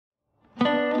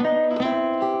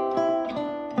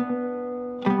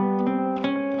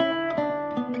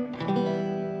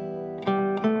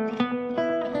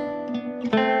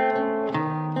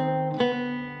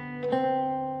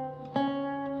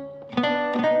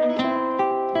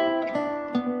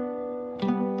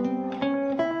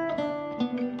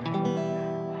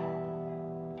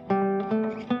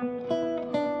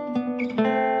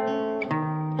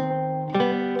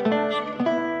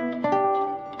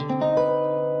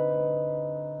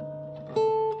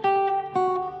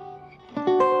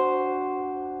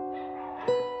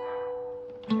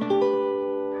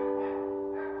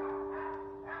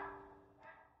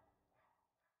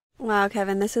 Wow,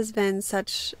 Kevin, this has been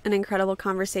such an incredible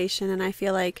conversation, and I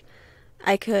feel like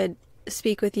I could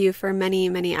speak with you for many,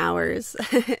 many hours.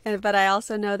 But I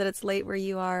also know that it's late where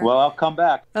you are. Well, I'll come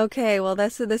back. Okay, well,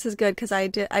 this is good, because I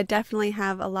definitely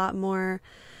have a lot more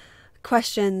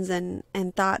questions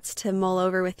and thoughts to mull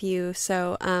over with you.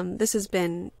 So this has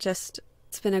been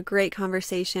it's been a great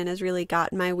conversation, has really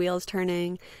gotten my wheels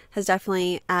turning, has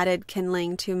definitely added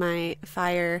kindling to my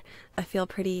fire. I feel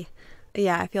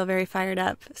very fired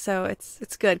up. So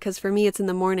it's good, because for me it's in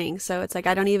the morning. So it's like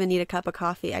I don't even need a cup of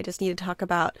coffee. I just need to talk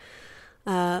about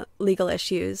legal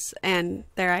issues, and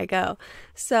there I go.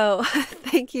 So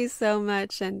thank you so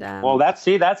much. And well, that's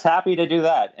happy to do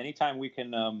that. Anytime we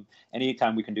can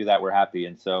do that, we're happy.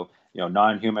 And so,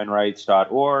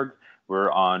 nonhumanrights.org.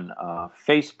 We're on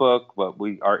Facebook, but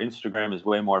our Instagram is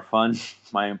way more fun.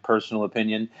 My personal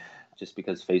opinion, just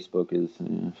because Facebook is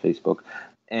Facebook.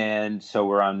 And so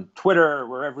we're on Twitter,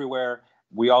 we're everywhere.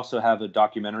 We also have a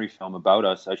documentary film about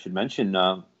us. I should mention,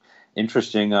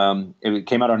 interesting, it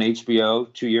came out on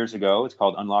HBO 2 years ago. It's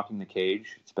called Unlocking the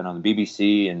Cage. It's been on the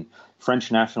BBC and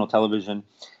French national television.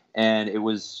 And it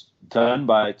was done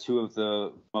by two of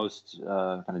the most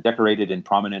kind of decorated and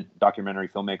prominent documentary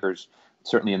filmmakers,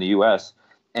 certainly in the U.S.,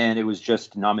 and it was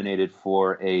just nominated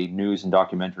for a News and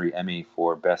Documentary Emmy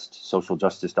for Best Social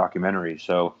Justice Documentary.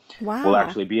 So wow. We'll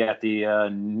actually be at the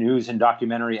News and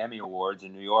Documentary Emmy Awards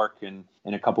in New York in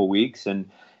a couple weeks. And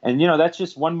that's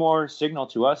just one more signal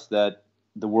to us that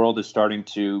the world is starting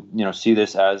to, see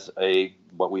this as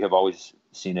what we have always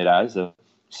seen it as, a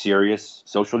serious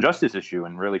social justice issue,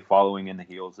 and really following in the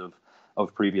heels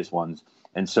of previous ones.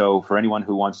 And so for anyone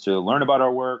who wants to learn about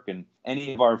our work and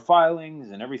any of our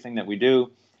filings and everything that we do,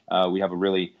 we have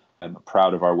I'm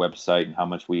proud of our website and how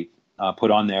much we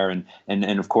put on there.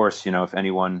 And of course, if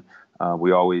anyone,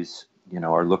 we always,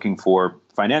 are looking for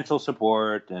financial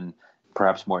support, and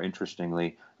perhaps more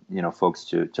interestingly, folks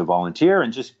to volunteer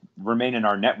and just remain in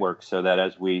our network, so that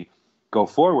as we go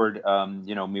forward,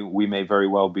 we may very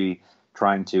well be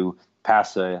trying to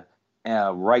pass a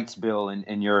rights bill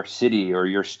in your city or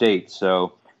your state.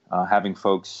 So having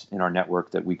folks in our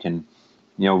network that we can,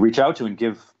 reach out to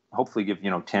and hopefully give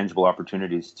tangible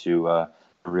opportunities to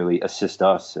really assist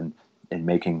us and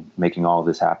making all of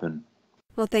this happen.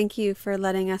 Well, thank you for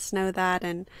letting us know that,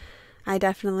 and I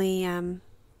definitely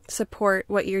support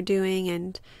what you're doing,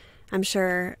 and I'm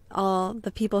sure all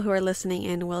the people who are listening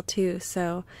in will too.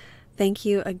 So thank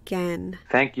you again.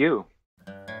 Thank you.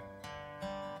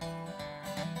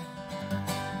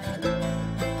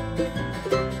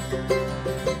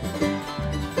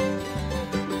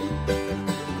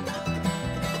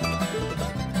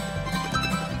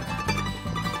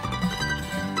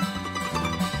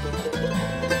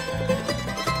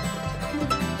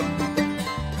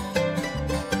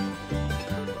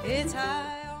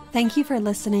 Thank you for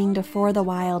listening to For the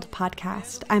Wild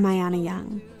podcast. I'm Ayana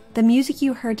Young. The music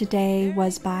you heard today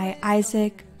was by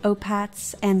Isaac,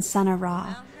 Opats, and Sana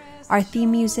Ra. Our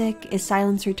theme music is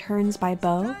Silence Returns by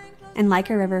Bo and Like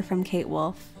a River from Kate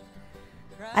Wolf.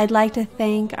 I'd like to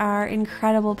thank our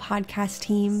incredible podcast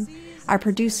team, our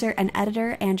producer and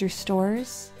editor, Andrew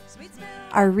Storrs,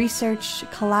 our research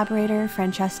collaborator,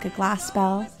 Francesca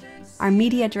Glassbell, our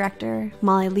media director,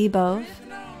 Molly Lebov,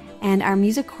 and our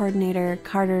music coordinator,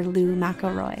 Carter Lou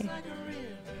McElroy.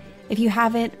 If you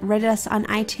haven't rated us on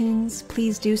iTunes,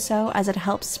 please do so, as it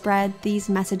helps spread these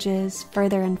messages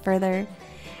further and further.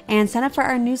 And sign up for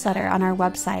our newsletter on our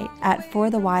website at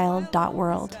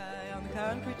forthewild.world.